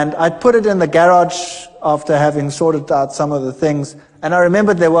 And I'd put it in the garage after having sorted out some of the things. And I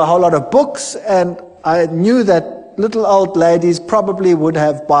remembered there were a whole lot of books, and I knew that little old ladies probably would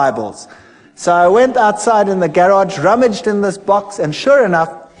have Bibles. So I went outside in the garage, rummaged in this box, and sure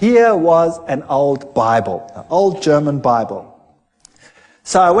enough, here was an old Bible, an old German Bible.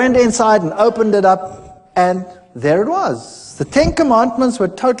 So I went inside and opened it up, and there it was. The 10 Commandments were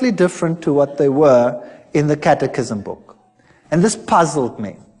totally different to what they were in the catechism book. And this puzzled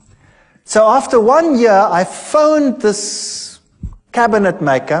me. So after 1 year, I phoned this cabinet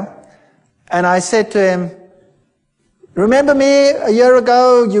maker, and I said to him, remember me a year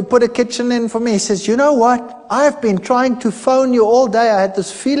ago, you put a kitchen in for me? He says, you know what? I've been trying to phone you all day. I had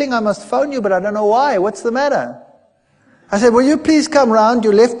this feeling I must phone you, but I don't know why. What's the matter? I said, will you please come round?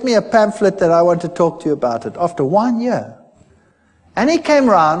 You left me a pamphlet that I want to talk to you about it after 1 year. And he came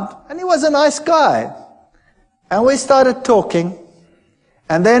round, and he was a nice guy. And we started talking,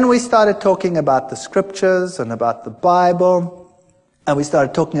 and then we started talking about the scriptures and about the Bible, and we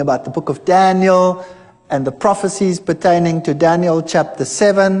started talking about the book of Daniel and the prophecies pertaining to Daniel chapter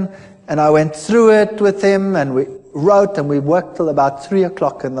 7, and I went through it with him, and we wrote, and we worked till about 3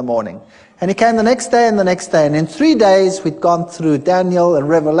 o'clock in the morning. And he came the next day and the next day, and in 3 days we'd gone through Daniel and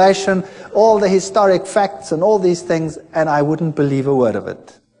Revelation, all the historic facts and all these things, and I wouldn't believe a word of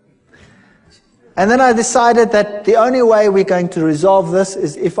it. And then I decided that the only way we're going to resolve this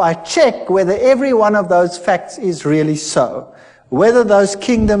is if I check whether every one of those facts is really so. Whether those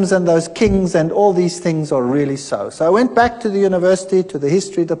kingdoms and those kings and all these things are really so. So I went back to the university, to the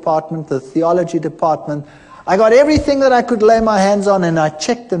history department, the theology department. I got everything that I could lay my hands on, and I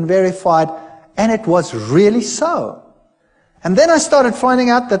checked and verified, and it was really so. And then I started finding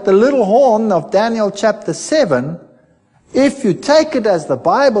out that the little horn of Daniel chapter 7, if you take it as the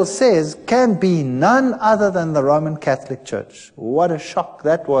Bible says, can be none other than the Roman Catholic Church. What a shock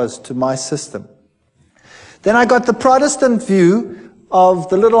that was to my system. Then I got the Protestant view of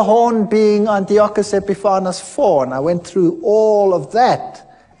the little horn being Antiochus Epiphanes IV, and I went through all of that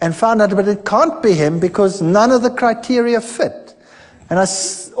and found out that it can't be him because none of the criteria fit. And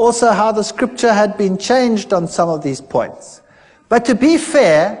also how the scripture had been changed on some of these points. But to be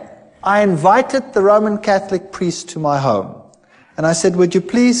fair, I invited the Roman Catholic priest to my home. And I said, would you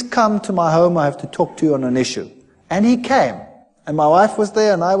please come to my home? I have to talk to you on an issue. And he came. And my wife was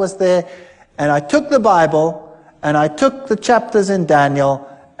there and I was there. And I took the Bible and I took the chapters in Daniel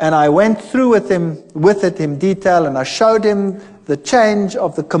and I went through with it in detail, and I showed him the change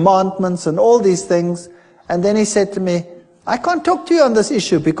of the commandments and all these things. And then he said to me, I can't talk to you on this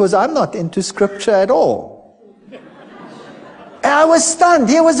issue because I'm not into scripture at all. And I was stunned.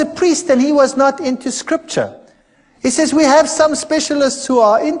 Here was a priest and he was not into scripture. He says, we have some specialists who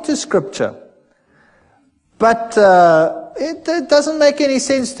are into scripture. But it doesn't make any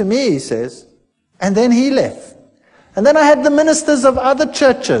sense to me, he says. And then he left. And then I had the ministers of other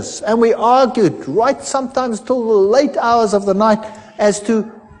churches, and we argued right sometimes till the late hours of the night as to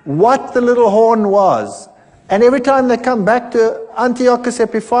what the little horn was. And every time they come back to Antiochus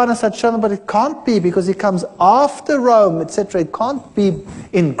Epiphanes, I'd show them, but it can't be because he comes after Rome, etc. It can't be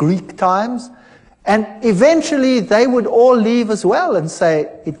in Greek times. And eventually they would all leave as well and say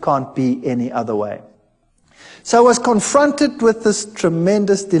it can't be any other way. So I was confronted with this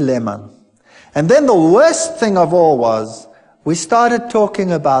tremendous dilemma. And then the worst thing of all was we started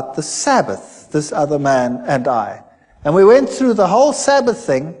talking about the Sabbath, this other man and I. And we went through the whole Sabbath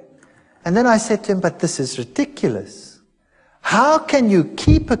thing. And then I said to him, but this is ridiculous. How can you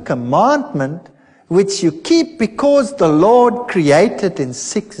keep a commandment which you keep because the Lord created in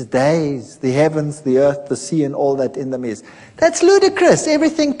 6 days, the heavens, the earth, the sea, and all that in them is? That's ludicrous.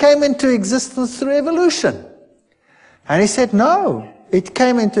 Everything came into existence through evolution. And he said, no, it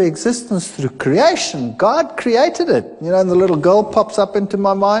came into existence through creation. God created it. You know, and the little girl pops up into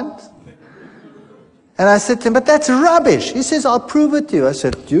my mind. And I said to him, but that's rubbish. He says, I'll prove it to you. I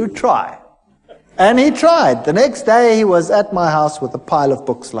said, you try. And he tried. The next day he was at my house with a pile of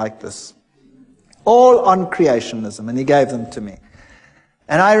books like this, all on creationism, and he gave them to me.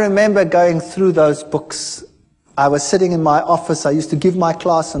 And I remember going through those books. I was sitting in my office. I used to give my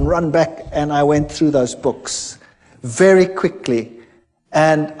class and run back, and I went through those books very quickly.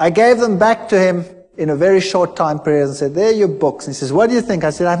 And I gave them back to him in a very short time period and said, there are your books. And he says, what do you think? I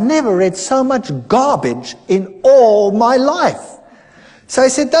said, I've never read so much garbage in all my life. So he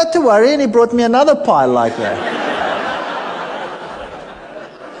said, don't worry, and he brought me another pile like that.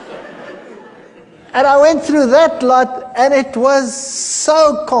 And I went through that lot, and it was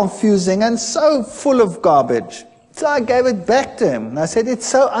so confusing and so full of garbage. So I gave it back to him. And I said, it's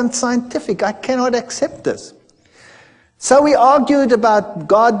so unscientific, I cannot accept this. So we argued about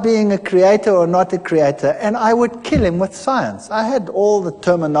God being a creator or not a creator, and I would kill him with science. I had all the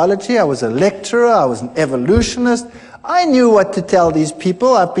terminology. I was a lecturer. I was an evolutionist. I knew what to tell these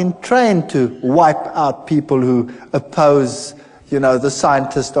people. I've been trained to wipe out people who oppose, you know, the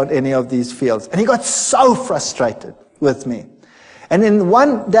scientist on any of these fields. And he got so frustrated with me. And then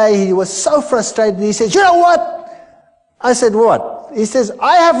one day he was so frustrated, he says, you know what? I said, what? He says,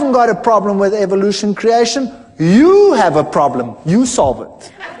 I haven't got a problem with evolution creation. You have a problem. You solve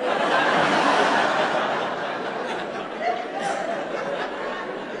it.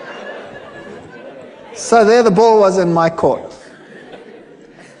 So there the ball was in my court.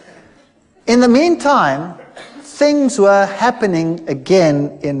 In the meantime, things were happening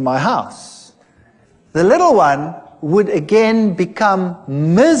again in my house. The little one would again become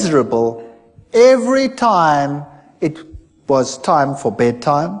miserable every time it was time for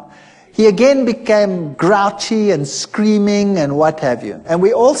bedtime. He again became grouchy and screaming and what have you. And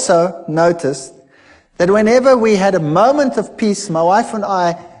we also noticed that whenever we had a moment of peace, my wife and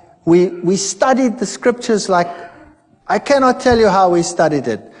I, we studied the scriptures like, I cannot tell you how we studied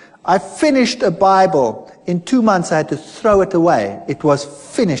it. I finished a Bible. In 2 months I had to throw it away. It was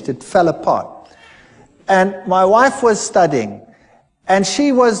finished. It fell apart. And my wife was studying. And she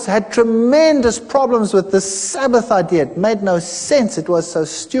had tremendous problems with this Sabbath idea. It made no sense. It was so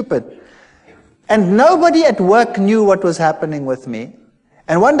stupid. And nobody at work knew what was happening with me.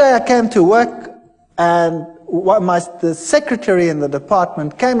 And one day I came to work, and the secretary in the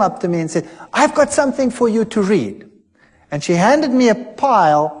department came up to me and said, I've got something for you to read. And she handed me a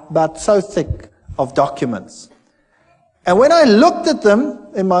pile about so thick of documents. And when I looked at them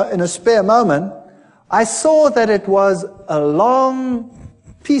in a spare moment, I saw that it was a long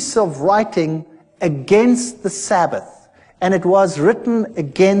piece of writing against the Sabbath. And it was written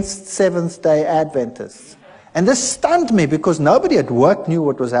against Seventh-day Adventists. And this stunned me because nobody at work knew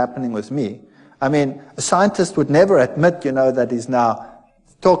what was happening with me. I mean, a scientist would never admit, you know, that he's now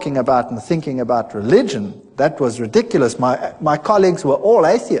talking about and thinking about religion. That was ridiculous. My colleagues were all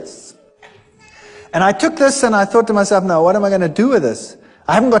atheists. And I took this and I thought to myself, no, what am I going to do with this?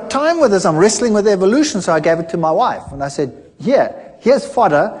 I haven't got time with this. I'm wrestling with evolution. So I gave it to my wife. And I said, here's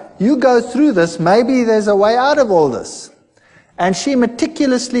fodder. You go through this. Maybe there's a way out of all this. And she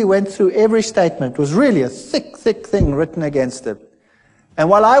meticulously went through every statement. It was really a thick, thick thing written against it. And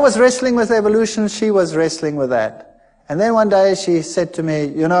while I was wrestling with evolution, she was wrestling with that. And then one day she said to me,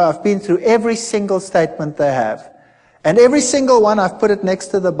 you know, I've been through every single statement they have. And every single one, I've put it next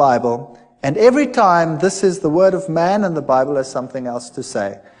to the Bible. And every time, this is the word of man and the Bible has something else to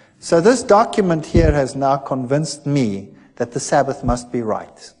say. So this document here has now convinced me that the Sabbath must be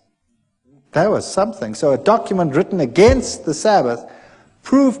right. That was something. So a document written against the Sabbath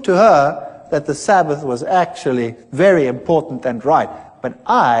proved to her that the Sabbath was actually very important and right. But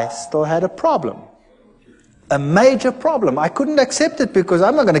I still had a problem. a major problem. I couldn't accept it because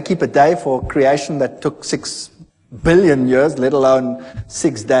I'm not going to keep a day for creation that took 6 billion years, let alone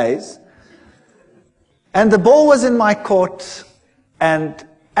 6 days. And the ball was in my court, and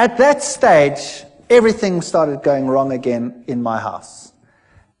at that stage, everything started going wrong again in my house.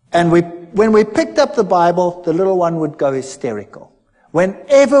 And when we picked up the Bible, the little one would go hysterical.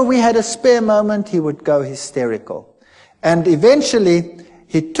 Whenever we had a spare moment, he would go hysterical. And eventually,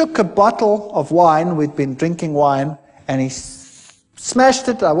 he took a bottle of wine, we'd been drinking wine, and he smashed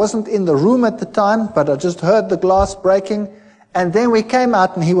it. I wasn't in the room at the time, but I just heard the glass breaking. And then we came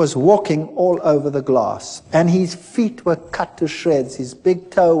out, and he was walking all over the glass. And his feet were cut to shreds. His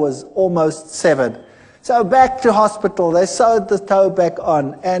big toe was almost severed. So back to hospital, they sewed the toe back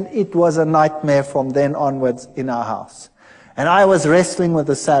on, and it was a nightmare from then onwards in our house. And I was wrestling with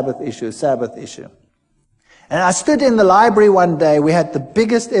the Sabbath issue. And I stood in the library one day. We had the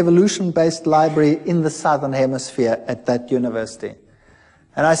biggest evolution-based library in the Southern Hemisphere at that university.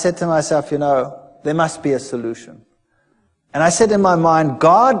 And I said to myself, you know, there must be a solution. And I said in my mind,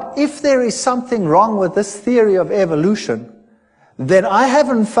 God, if there is something wrong with this theory of evolution, then I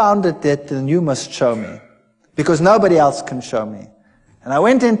haven't found it yet, then you must show me. Because nobody else can show me. And I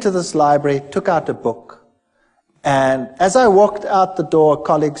went into this library, took out a book. And as I walked out the door, a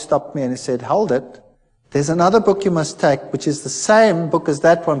colleague stopped me and he said, hold it. There's another book you must take, which is the same book as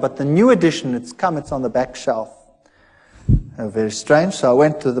that one, but the new edition, it's on the back shelf. Very strange. So I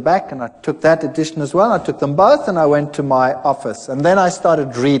went to the back and I took that edition as well. I took them both and I went to my office. And then I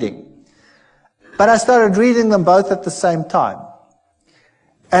started reading. But I started reading them both at the same time.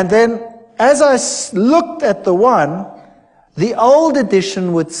 And then as I looked at the one, the old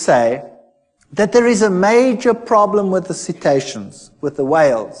edition would say that there is a major problem with the cetaceans, with the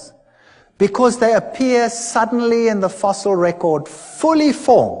whales, because they appear suddenly in the fossil record fully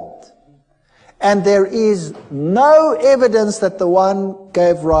formed. And there is no evidence that the one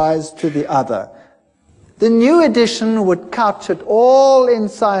gave rise to the other. The new edition would couch it all in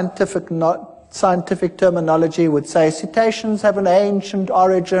scientific terminology, would say cetaceans have an ancient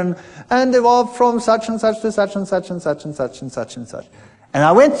origin and evolved from such and such to such and such and such and such and such and such. And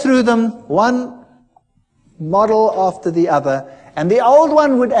I went through them, one model after the other, and the old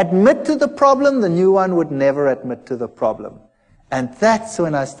one would admit to the problem, the new one would never admit to the problem. And that's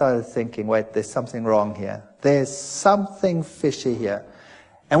when I started thinking, wait, there's something wrong here. There's something fishy here.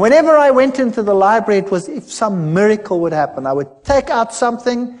 And whenever I went into the library, it was if some miracle would happen. I would take out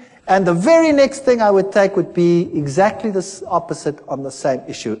something, and the very next thing I would take would be exactly the opposite on the same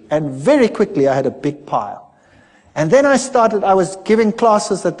issue. And very quickly, I had a big pile. And then I was giving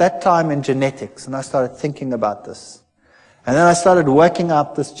classes at that time in genetics, and I started thinking about this. And then I started working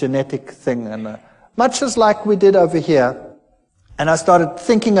out this genetic thing, and much as like we did over here. And I started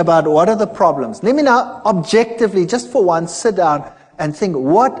thinking about what are the problems. Let me now objectively, just for once, sit down and think,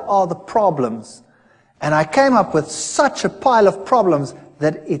 what are the problems? And I came up with such a pile of problems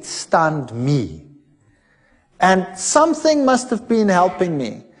that it stunned me. And something must have been helping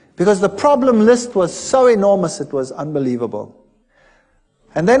me, because the problem list was so enormous, it was unbelievable.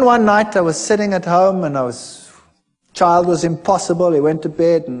 And then one night I was sitting at home, and child was impossible. He went to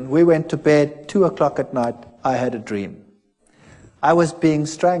bed, and we went to bed. 2 o'clock at night, I had a dream. I was being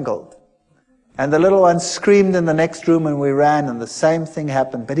strangled. And the little one screamed in the next room, and we ran, and the same thing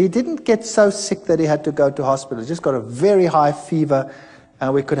happened. But he didn't get so sick that he had to go to hospital. He just got a very high fever,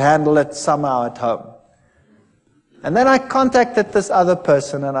 and we could handle it somehow at home. And then I contacted this other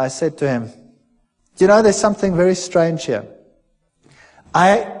person, and I said to him, do you know, there's something very strange here.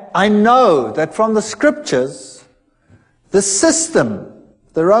 I know that from the scriptures, the system,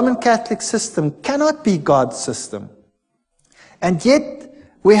 the Roman Catholic system, cannot be God's system. And yet,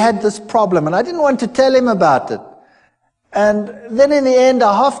 we had this problem, and I didn't want to tell him about it. And then in the end,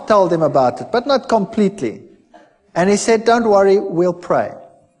 I half told him about it, but not completely. And he said, don't worry, we'll pray.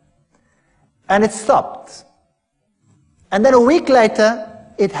 And it stopped. And then a week later,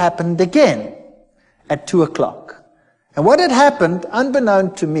 it happened again at 2 o'clock. And what had happened,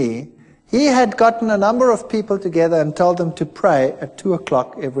 unbeknown to me, he had gotten a number of people together and told them to pray at 2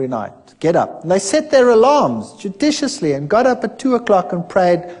 o'clock every night. Get up. And they set their alarms judiciously and got up at 2 o'clock and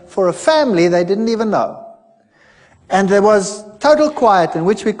prayed for a family they didn't even know. And there was total quiet in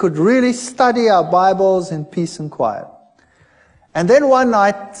which we could really study our Bibles in peace and quiet. And then one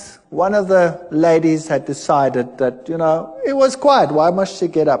night, one of the ladies had decided that, you know, it was quiet. Why must she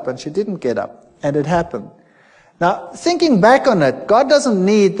get up? And she didn't get up. And it happened. Now, thinking back on it, God doesn't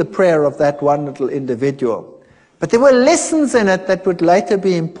need the prayer of that one little individual. But there were lessons in it that would later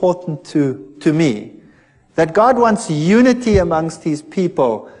be important to me. That God wants unity amongst His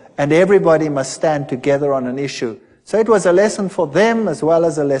people. and everybody must stand together on an issue. So it was a lesson for them as well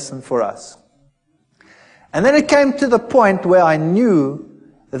as a lesson for us. And then it came to the point where I knew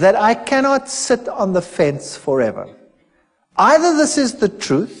that I cannot sit on the fence forever. Either this is the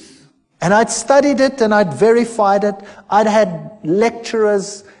truth, and I'd studied it and I'd verified it. I'd had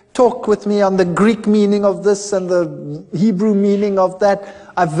lecturers talk with me on the Greek meaning of this and the Hebrew meaning of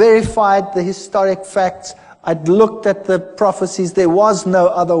that. I verified the historic facts. I'd looked at the prophecies. There was no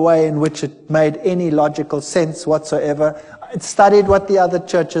other way in which it made any logical sense whatsoever. I'd studied what the other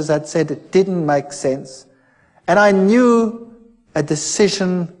churches had said. It didn't make sense. And I knew a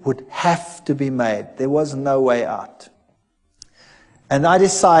decision would have to be made. There was no way out. And I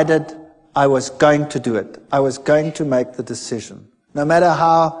decided I was going to do it. I was going to make the decision. No matter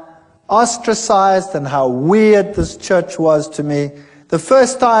how ostracized and how weird this church was to me, the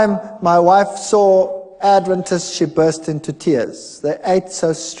first time my wife saw Adventists, she burst into tears. They ate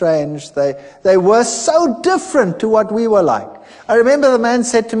so strange. They were so different to what we were like. I remember the man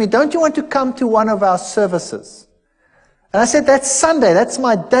said to me, "Don't you want to come to one of our services?" And I said, "That's Sunday. That's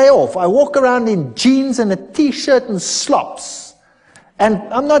my day off. I walk around in jeans and a t-shirt and slops. And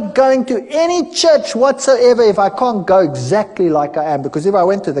I'm not going to any church whatsoever if I can't go exactly like I am. Because if I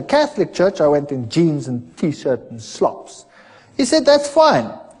went to the Catholic church, I went in jeans and t-shirt and slops." He said, "That's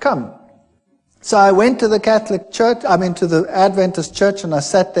fine. Come." So I went to the Catholic church, to the Adventist church, and I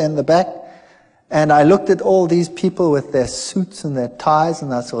sat there in the back. And I looked at all these people with their suits and their ties,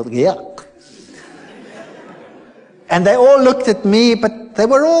 and I thought, yuck. And they all looked at me, but they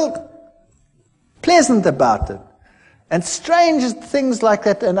were all pleasant about it. And strange things like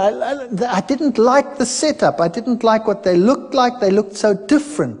that. And I didn't like the setup. I didn't like what they looked like. They looked so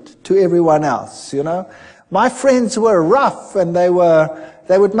different to everyone else, you know. My friends were rough, and they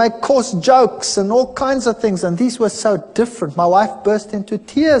would make coarse jokes and all kinds of things. And these were so different. My wife burst into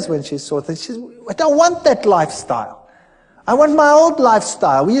tears when she saw this. She said, "I don't want that lifestyle. I want my old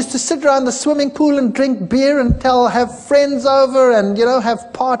lifestyle. We used to sit around the swimming pool and drink beer and have friends over and,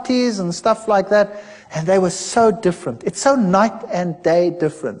 have parties and stuff like that." And they were so different. It's so night and day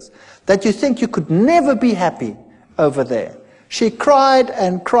difference that you think you could never be happy over there. She cried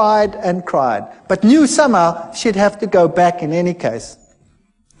and cried and cried, but knew somehow she'd have to go back in any case.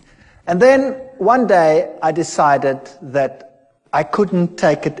 And then one day I decided that I couldn't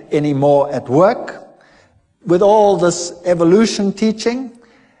take it anymore at work with all this evolution teaching.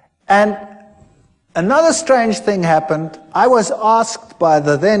 And another strange thing happened. I was asked by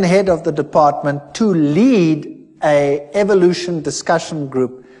the then head of the department to lead an evolution discussion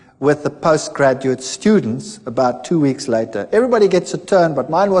group with the postgraduate students about 2 weeks later. Everybody gets a turn, but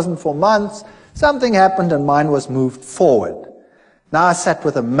mine wasn't for months. Something happened and mine was moved forward. Now I sat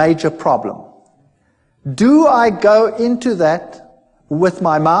with a major problem. Do I go into that with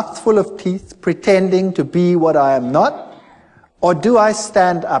my mouth full of teeth, pretending to be what I am not? Or do I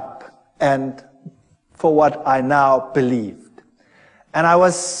stand up and for what I now believed? And I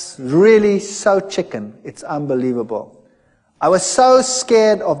was really so chicken, it's unbelievable. I was so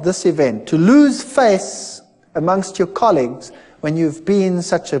scared of this event. To lose face amongst your colleagues when you've been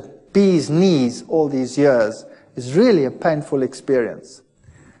such a bee's knees all these years is really a painful experience.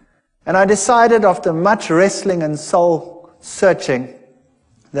 And I decided after much wrestling and soul searching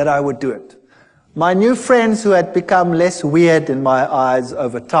that I would do it. My new friends, who had become less weird in my eyes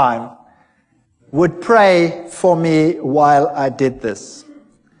over time, would pray for me while I did this.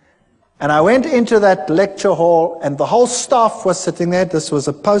 And I went into that lecture hall, and the whole staff was sitting there. This was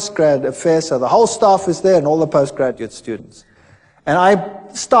a postgrad affair, so the whole staff is there and all the postgraduate students. And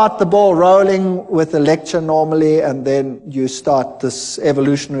I start the ball rolling with the lecture normally, and then you start this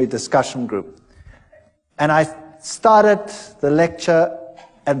evolutionary discussion group. And I started the lecture,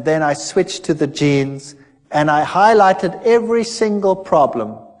 and then I switched to the genes, and I highlighted every single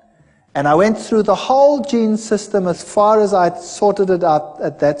problem. And I went through the whole gene system as far as I'd sorted it out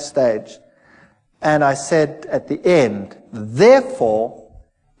at that stage. And I said at the end, therefore,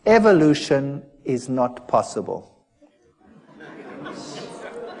 evolution is not possible.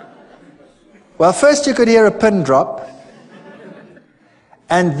 Well, first you could hear a pin drop,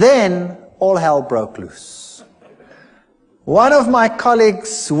 and then all hell broke loose. One of my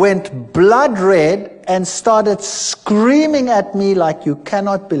colleagues went blood red and started screaming at me like you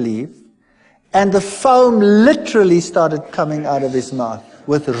cannot believe. And the foam literally started coming out of his mouth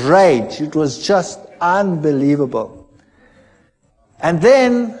with rage. It was just unbelievable. And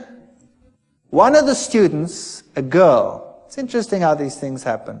then one of the students, a girl, it's interesting how these things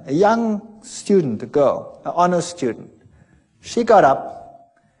happen, a young student, a girl, an honor student, she got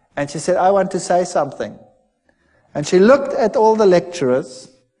up and she said, "I want to say something." And she looked at all the lecturers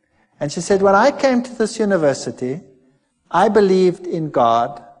And she said, when I came to this university, I believed in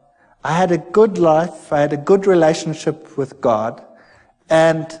God. I had a good life. I had a good relationship with God.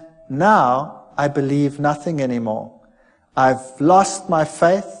 And now I believe nothing anymore. I've lost my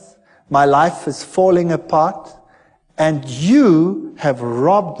faith. My life is falling apart. And you have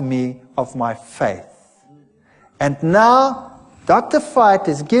robbed me of my faith. And now Dr. Veith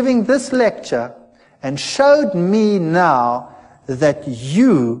is giving this lecture and showed me now that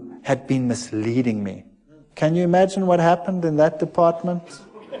you had been misleading me. Can you imagine what happened in that department?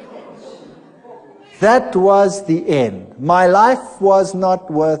 That was the end. My life was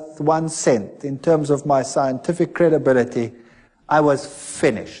not worth 1 cent in terms of my scientific credibility. I was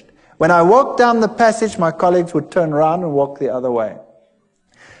finished. When I walked down the passage, my colleagues would turn around and walk the other way.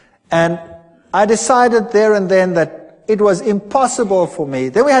 And I decided there and then that it was impossible for me.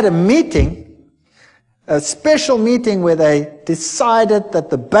 Then we had a meeting, a special meeting where they decided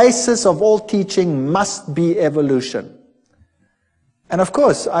that the basis of all teaching must be evolution. And of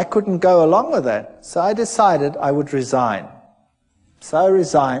course, I couldn't go along with that. So I decided I would resign. So I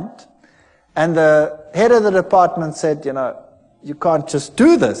resigned. And the head of the department said, you know, you can't just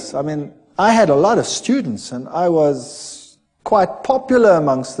do this. I mean, I had a lot of students, and I was quite popular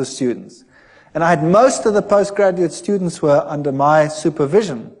amongst the students. And I had most of the postgraduate students were under my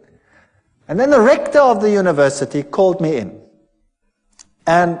supervision. And then the rector of the university called me in.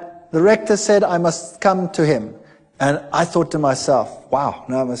 And the rector said I must come to him. And I thought to myself, wow,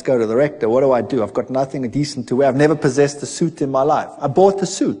 now I must go to the rector. What do I do? I've got nothing decent to wear. I've never possessed a suit in my life. I bought a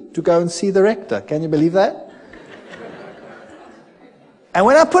suit to go and see the rector. Can you believe that? And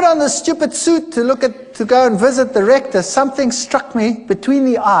when I put on this stupid suit to go and visit the rector, something struck me between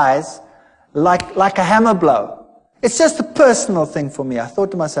the eyes like a hammer blow. It's just a personal thing for me. I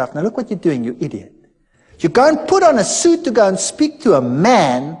thought to myself, now look what you're doing, you idiot. You go and put on a suit to go and speak to a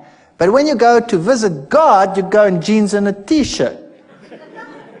man, but when you go to visit God, you go in jeans and a t-shirt.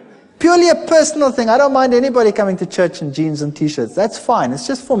 Purely a personal thing. I don't mind anybody coming to church in jeans and t-shirts. That's fine. It's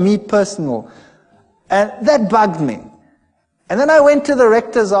just for me personal. And that bugged me. And then I went to the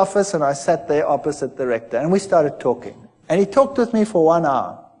rector's office and I sat there opposite the rector and we started talking. And he talked with me for 1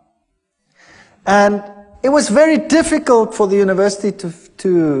 hour. And it was very difficult for the university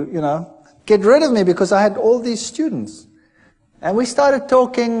to get rid of me because I had all these students. And we started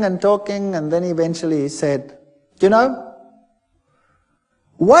talking, and then eventually he said, you know,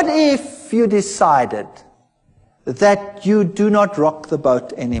 what if you decided that you do not rock the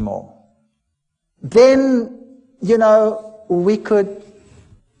boat anymore? Then, you know, we could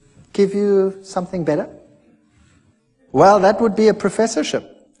give you something better. Well, that would be a professorship.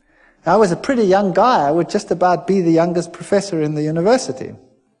 I was a pretty young guy. I would just about be the youngest professor in the university.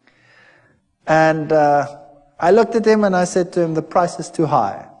 And I looked at him and I said to him, the price is too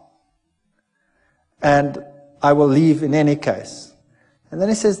high. And I will leave in any case. And then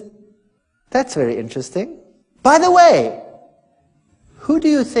he says, that's very interesting. By the way, who do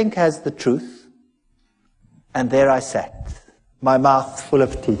you think has the truth? And there I sat, my mouth full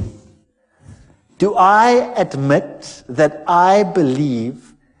of teeth. Do I admit that I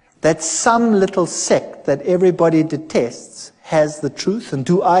believe that some little sect that everybody detests has the truth? And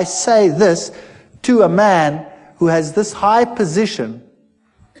do I say this to a man who has this high position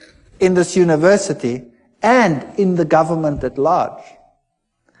in this university and in the government at large?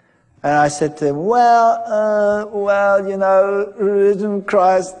 And I said to him, well, you know, religion,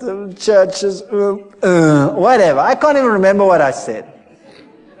 Christ, churches, whatever. I can't even remember what I said.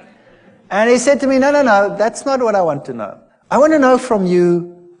 And he said to me, no, that's not what I want to know. I want to know from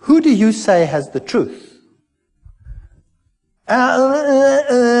you, who do you say has the truth? We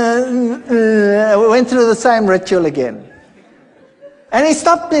went through the same ritual again. And he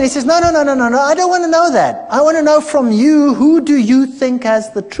stopped me and he says, no, I don't want to know that. I want to know from you, who do you think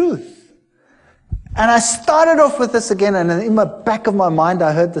has the truth? And I started off with this again, and in the back of my mind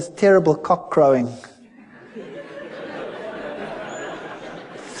I heard this terrible cock crowing.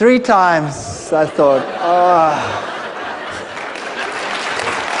 3 times I thought, oh.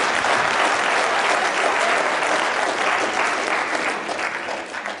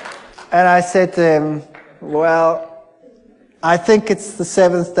 And I said to him, well, I think it's the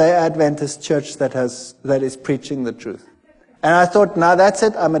Seventh-day Adventist Church that is preaching the truth. And I thought, now that's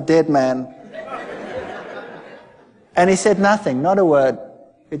it, I'm a dead man. And he said nothing, not a word.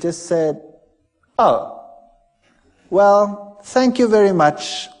 He just said, oh, well, thank you very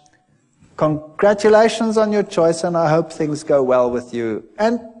much. Congratulations on your choice, and I hope things go well with you.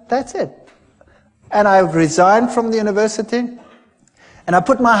 And that's it. And I resigned from the university. And I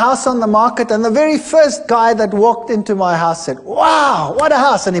put my house on the market, and the very first guy that walked into my house said, "Wow, what a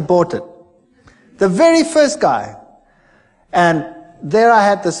house," and he bought it. The very first guy. And there I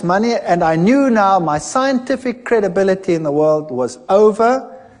had this money, and I knew now my scientific credibility in the world was over.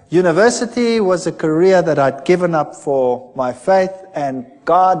 University was a career that I'd given up for my faith, and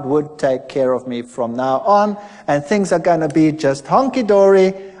God would take care of me from now on, and things are going to be just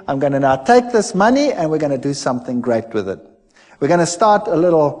honky-dory. I'm going to now take this money, and we're going to do something great with it. We're going to start a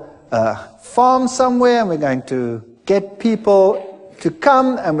little farm somewhere, and we're going to get people to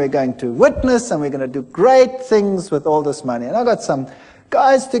come, and we're going to witness, and we're going to do great things with all this money. And I got some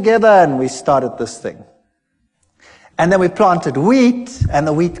guys together, and we started this thing. And then we planted wheat, and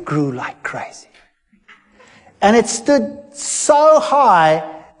the wheat grew like crazy. And it stood so high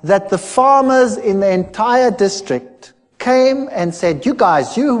that the farmers in the entire district came and said, "You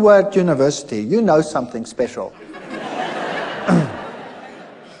guys, you were at university, you know something special."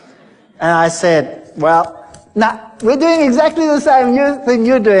 And I said, "Well, nah, we're doing exactly the same thing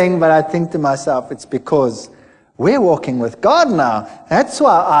you're doing," but I think to myself, it's because we're walking with God now. That's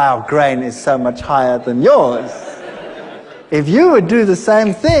why our grain is so much higher than yours. If you would do the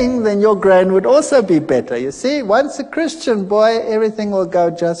same thing, then your grain would also be better. You see, once a Christian boy, everything will go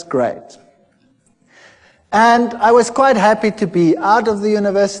just great. And I was quite happy to be out of the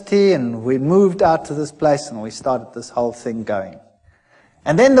university, and we moved out to this place, and we started this whole thing going.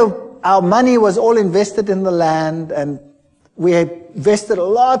 And then our money was all invested in the land, and we had invested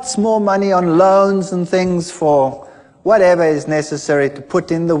lots more money on loans and things for whatever is necessary to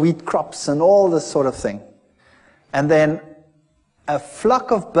put in the wheat crops and all this sort of thing. And then a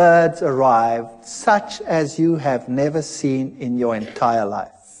flock of birds arrived, such as you have never seen in your entire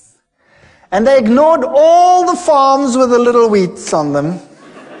life. And they ignored all the farms with the little wheats on them,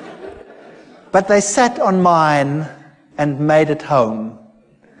 but they sat on mine and made it home.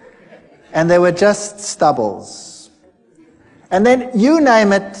 And they were just stubbles. And then, you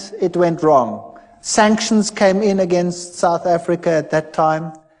name it, it went wrong. Sanctions came in against South Africa at that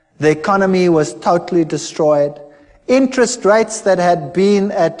time. The economy was totally destroyed. Interest rates that had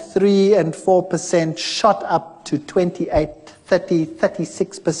been at 3 and 4% shot up to 28, 30,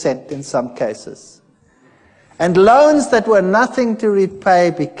 36% in some cases. And loans that were nothing to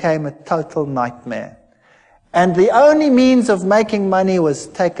repay became a total nightmare. And the only means of making money was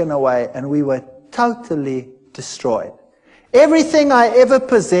taken away, and we were totally destroyed. Everything I ever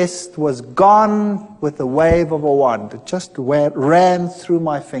possessed was gone with the wave of a wand. It just ran through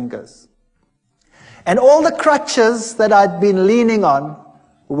my fingers. And all the crutches that I'd been leaning on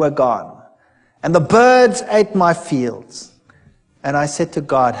were gone. And the birds ate my fields. And I said to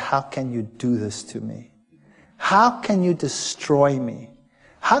God, "How can you do this to me? How can you destroy me?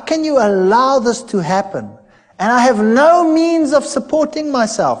 How can you allow this to happen? And I have no means of supporting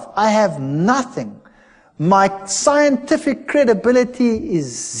myself. I have nothing. My scientific credibility is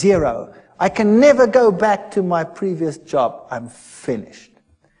zero. I can never go back to my previous job. I'm finished."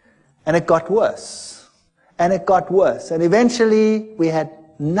 And it got worse. And it got worse. And eventually we had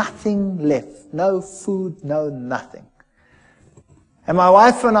nothing left. No food, no nothing. And my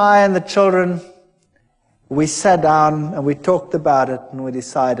wife and I and the children, we sat down and we talked about it, and we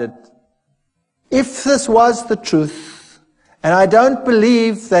decided, if this was the truth, and I don't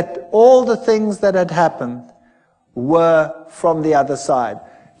believe that all the things that had happened were from the other side.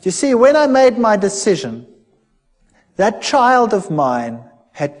 You see, when I made my decision, that child of mine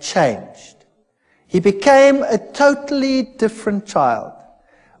had changed. He became a totally different child.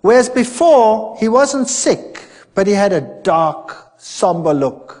 Whereas before, he wasn't sick, but he had a dark, somber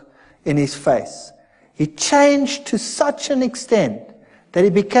look in his face. He changed to such an extent that he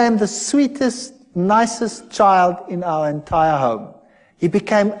became the sweetest, nicest child in our entire home. He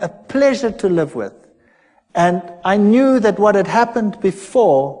became a pleasure to live with. And I knew that what had happened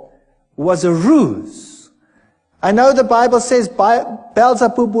before was a ruse. I know the Bible says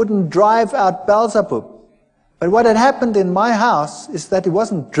Beelzebub wouldn't drive out Beelzebub. But what had happened in my house is that he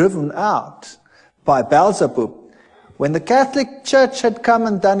wasn't driven out by Beelzebub. When the Catholic Church had come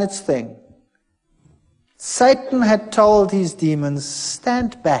and done its thing, Satan had told his demons,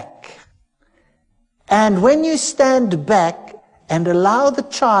 stand back. And when you stand back and allow the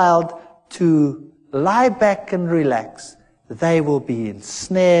child to lie back and relax, they will be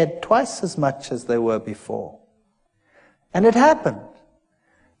ensnared twice as much as they were before. And it happened.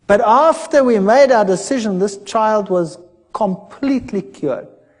 But after we made our decision, this child was completely cured.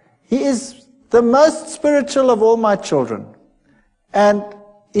 He is the most spiritual of all my children. And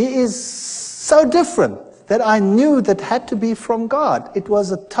he is so different that I knew that had to be from God. It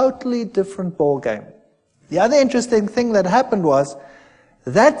was a totally different ballgame. The other interesting thing that happened was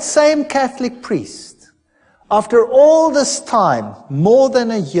That same Catholic priest, after all this time, more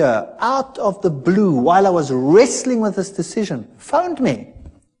than a year, out of the blue, while I was wrestling with this decision, phoned me.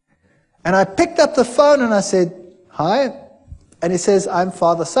 And I picked up the phone and I said, "Hi." And he says, "I'm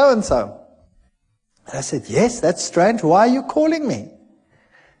Father so-and-so." And I said, "Yes, that's strange. Why are you calling me?"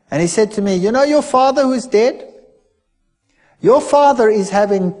 And he said to me, "You know your father who's dead? Your father is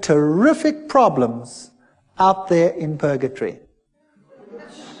having terrific problems out there in purgatory."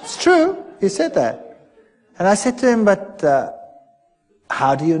 It's true, he said that. And I said to him, "But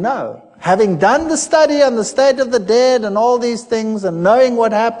how do you know?" Having done the study on the state of the dead and all these things and knowing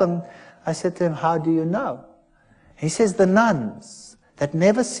what happened, I said to him, "How do you know?" He says, "The nuns that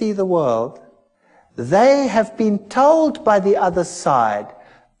never see the world, they have been told by the other side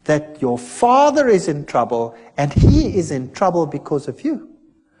that your father is in trouble and he is in trouble because of you.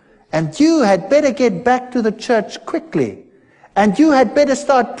 And you had better get back to the church quickly. And you had better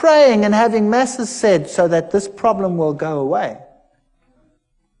start praying and having masses said so that this problem will go away."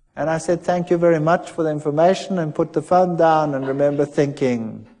 And I said, "Thank you very much for the information," and put the phone down and remember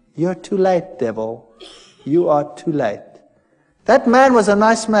thinking, "You're too late, devil. You are too late." That man was a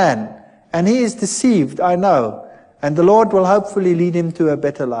nice man, and he is deceived, I know. And the Lord will hopefully lead him to a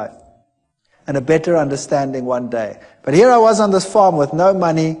better life and a better understanding one day. But here I was on this farm with no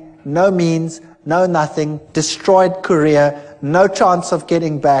money, no means, no nothing, destroyed career, no chance of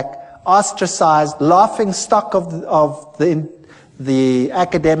getting back, ostracized, laughing stock of the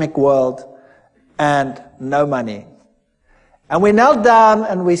academic world, and no money. And we knelt down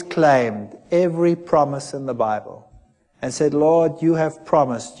and we claimed every promise in the Bible and said, "Lord, you have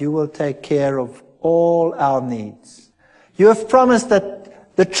promised you will take care of all our needs. You have promised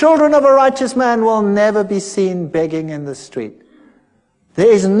that the children of a righteous man will never be seen begging in the street.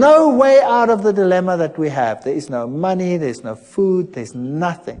 There is no way out of the dilemma that we have. There is no money, there's no food, there's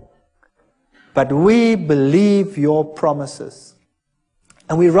nothing. But we believe your promises."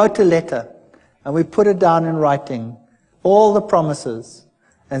 And we wrote a letter, and we put it down in writing, all the promises,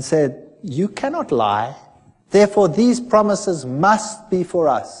 and said, "You cannot lie. Therefore, these promises must be for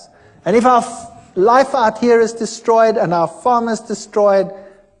us. And if our life out here is destroyed and our farm is destroyed,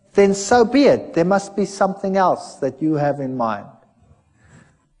 then so be it. There must be something else that you have in mind."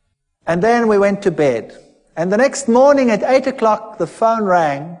 And then we went to bed. And the next morning at 8 o'clock, the phone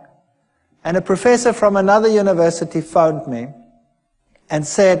rang, and a professor from another university phoned me and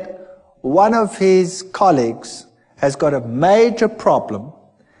said one of his colleagues has got a major problem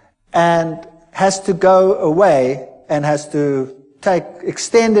and has to go away and has to take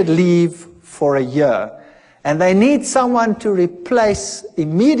extended leave for a year. And they need someone to replace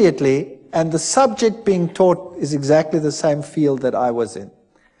immediately, and the subject being taught is exactly the same field that I was in.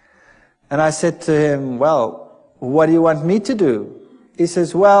 And I said to him, "Well, what do you want me to do?" He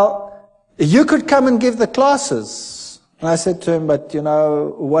says, "Well, you could come and give the classes." And I said to him, "But, you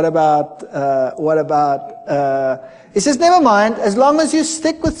know, what about, He says, "Never mind, as long as you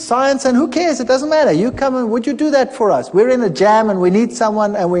stick with science, and who cares, it doesn't matter. You come and would you do that for us? We're in a jam and we need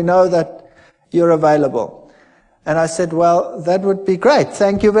someone and we know that you're available." And I said, "Well, that would be great.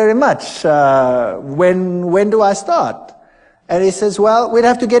 Thank you very much. When do I start?" And he says, "Well, we'd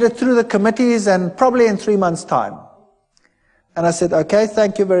have to get it through the committees and probably in 3 months' time." And I said, "Okay,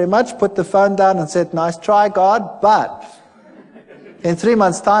 thank you very much." Put the phone down and said, "Nice try, God, but in 3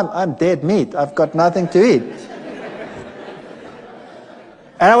 months' time, I'm dead meat. I've got nothing to eat."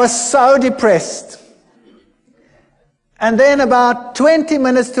 And I was so depressed. And then about 20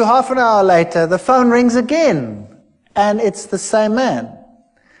 minutes to half an hour later, the phone rings again. And it's the same man.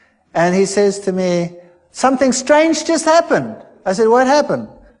 And he says to me, "Something strange just happened." I said, "What happened?"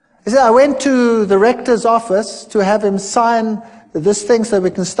 He said, "I went to the rector's office to have him sign this thing so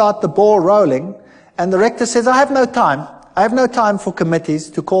we can start the ball rolling. And the rector says, I have no time. I have no time for committees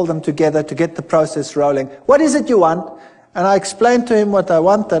to call them together to get the process rolling. What is it you want?" And I explained to him what I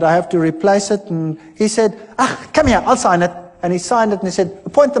want, that I have to replace it. And he said, "Come here, I'll sign it." And he signed it and he said,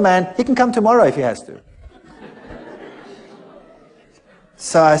 "Appoint the man. He can come tomorrow if he has to."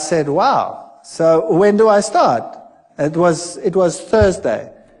 So I said, "Wow. So when do I start?" It was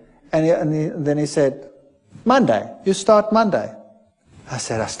Thursday. And then he said, "Monday. You start Monday." I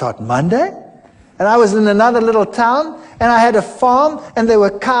said, "I start Monday?" And I was in another little town, and I had a farm, and there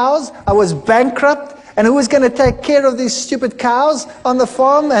were cows. I was bankrupt, and who was going to take care of these stupid cows on the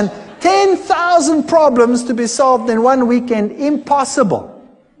farm? And 10,000 problems to be solved in one weekend. Impossible.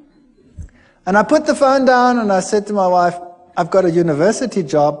 And I put the phone down, and I said to my wife, "I've got a university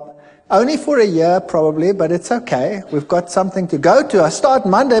job, only for a year probably, but it's okay. We've got something to go to. I start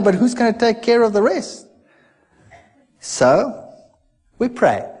Monday, but who's going to take care of the rest?" So we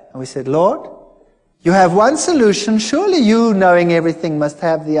prayed. And we said, Lord, you have one solution. Surely you, knowing everything, must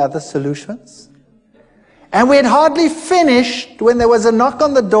have the other solutions. And we had hardly finished when there was a knock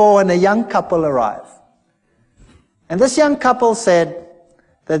on the door and a young couple arrived. And this young couple said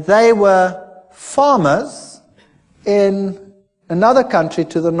that they were farmers in another country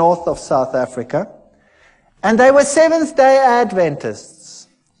to the north of South Africa. And they were Seventh-day Adventists.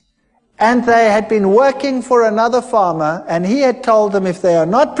 And they had been working for another farmer, and he had told them if they are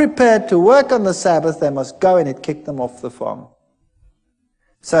not prepared to work on the Sabbath, they must go, and he'd kicked them off the farm.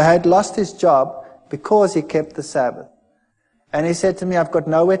 So he had lost his job because he kept the Sabbath. And he said to me, I've got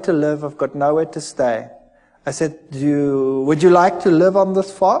nowhere to live, I've got nowhere to stay. I said, would you like to live on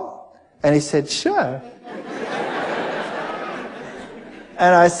this farm? And he said, sure.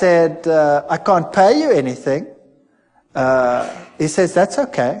 And I said, I can't pay you anything. He says, that's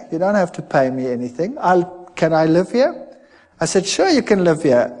okay. You don't have to pay me anything. Can I live here? I said, sure, you can live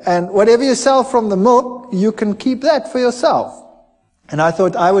here. And whatever you sell from the milk, you can keep that for yourself. And I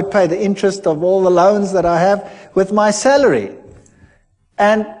thought I would pay the interest of all the loans that I have with my salary.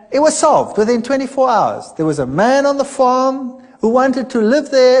 And it was solved within 24 hours. There was a man on the farm who wanted to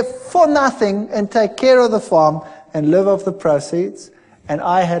live there for nothing and take care of the farm and live off the proceeds. And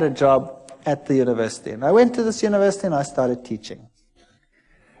I had a job at the university. And I went to this university and I started teaching.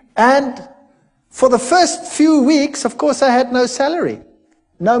 And for the first few weeks, of course, I had no salary,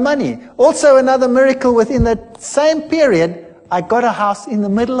 no money. Also, another miracle within that same period, I got a house in the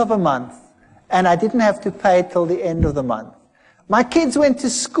middle of a month, and I didn't have to pay till the end of the month. My kids went to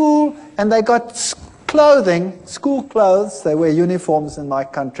school, and they got clothing, school clothes. They wear uniforms in my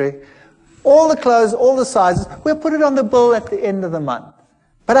country. All the clothes, all the sizes, we'll put it on the bill at the end of the month.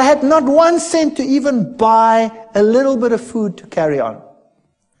 But I had not 1 cent to even buy a little bit of food to carry on.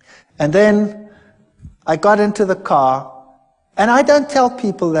 And then I got into the car, and I don't tell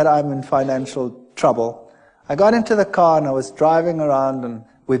people that I'm in financial trouble. I got into the car and I was driving around, and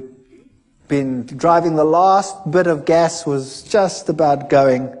we'd been driving, the last bit of gas was just about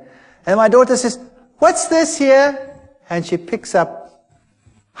going. And my daughter says, what's this here? And she picks up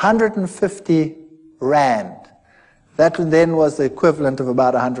 150 rand. That then was the equivalent of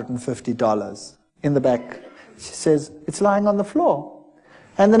about $150 in the back. She says, it's lying on the floor.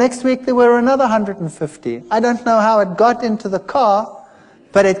 And the next week there were another 150. I don't know how it got into the car,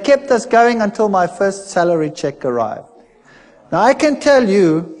 but it kept us going until my first salary check arrived. Now I can tell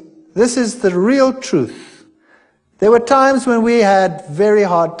you, this is the real truth. There were times when we had very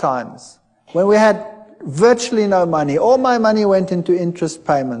hard times, when we had virtually no money. All my money went into interest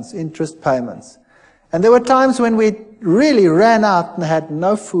payments. And there were times when we really ran out and had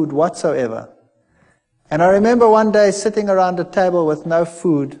no food whatsoever. And I remember one day sitting around a table with no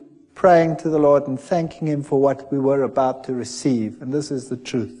food, praying to the Lord and thanking Him for what we were about to receive. And this is the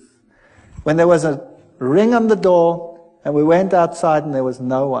truth. When there was a ring on the door and we went outside and there was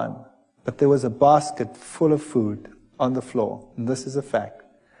no one, but there was a basket full of food on the floor. And this is a fact.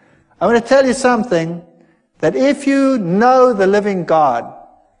 I want to tell you something, that if you know the living God,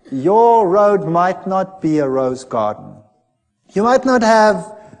 your road might not be a rose garden. You might not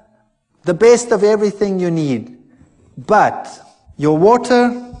have the best of everything you need, but your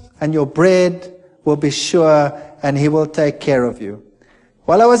water and your bread will be sure, and He will take care of you.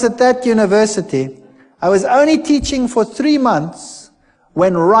 While I was at that university, I was only teaching for 3 months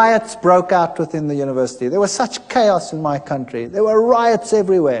when riots broke out within the university. There was such chaos in my country. There were riots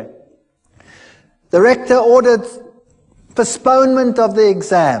everywhere. The rector ordered postponement of the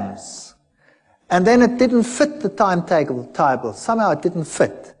exams, and then it didn't fit the timetable. Somehow it didn't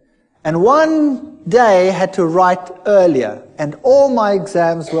fit. And one day I had to write earlier, and all my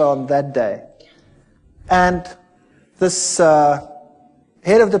exams were on that day. And this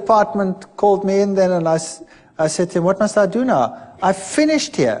head of department called me in then, and I said to him, what must I do now? I've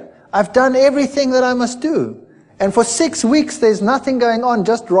finished here. I've done everything that I must do. And for 6 weeks there's nothing going on,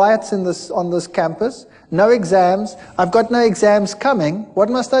 just riots on this campus, no exams. I've got no exams coming. What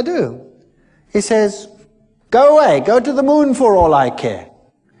must I do? He says, go away, go to the moon for all I care,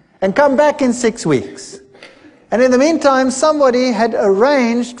 and come back in 6 weeks. And in the meantime, somebody had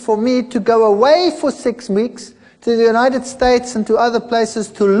arranged for me to go away for 6 weeks to the United States and to other places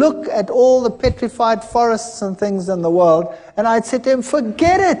to look at all the petrified forests and things in the world. And I'd said to him,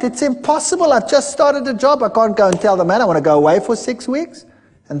 forget it, it's impossible. I've just started a job. I can't go and tell the man I want to go away for 6 weeks.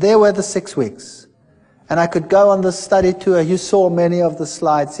 And there were the 6 weeks. And I could go on the study tour. You saw many of the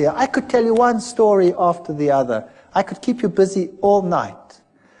slides here. I could tell you one story after the other. I could keep you busy all night.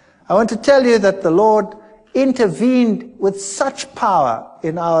 I want to tell you that the Lord intervened with such power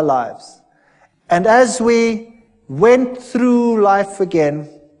in our lives. And as we went through life again,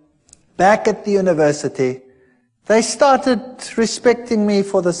 back at the university, they started respecting me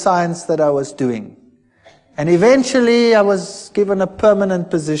for the science that I was doing. And eventually I was given a permanent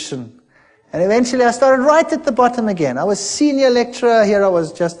position. And eventually I started right at the bottom again. I was senior lecturer, here I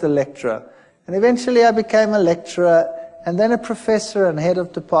was just a lecturer. And eventually I became a lecturer, and then a professor and head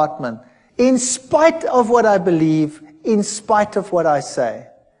of department, in spite of what I believe, in spite of what I say.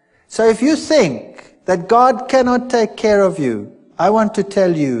 So if you think that God cannot take care of you, I want to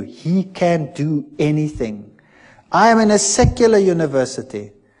tell you, He can do anything. I am in a secular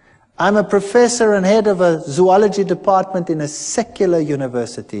university. I'm a professor and head of a zoology department in a secular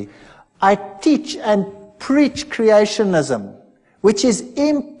university. I teach and preach creationism, which is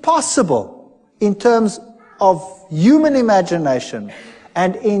impossible in terms of human imagination.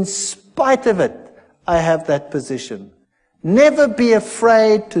 And in spite of it, I have that position. Never be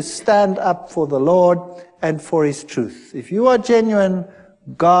afraid to stand up for the Lord and for His truth. If you are genuine,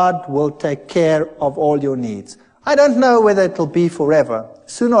 God will take care of all your needs. I don't know whether it will be forever.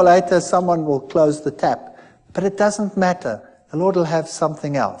 Sooner or later, someone will close the tap. But it doesn't matter. The Lord will have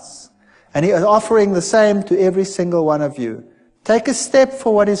something else. And He is offering the same to every single one of you. Take a step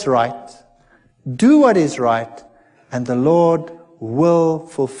for what is right. Do what is right. And the Lord will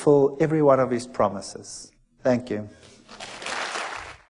fulfill every one of His promises. Thank you.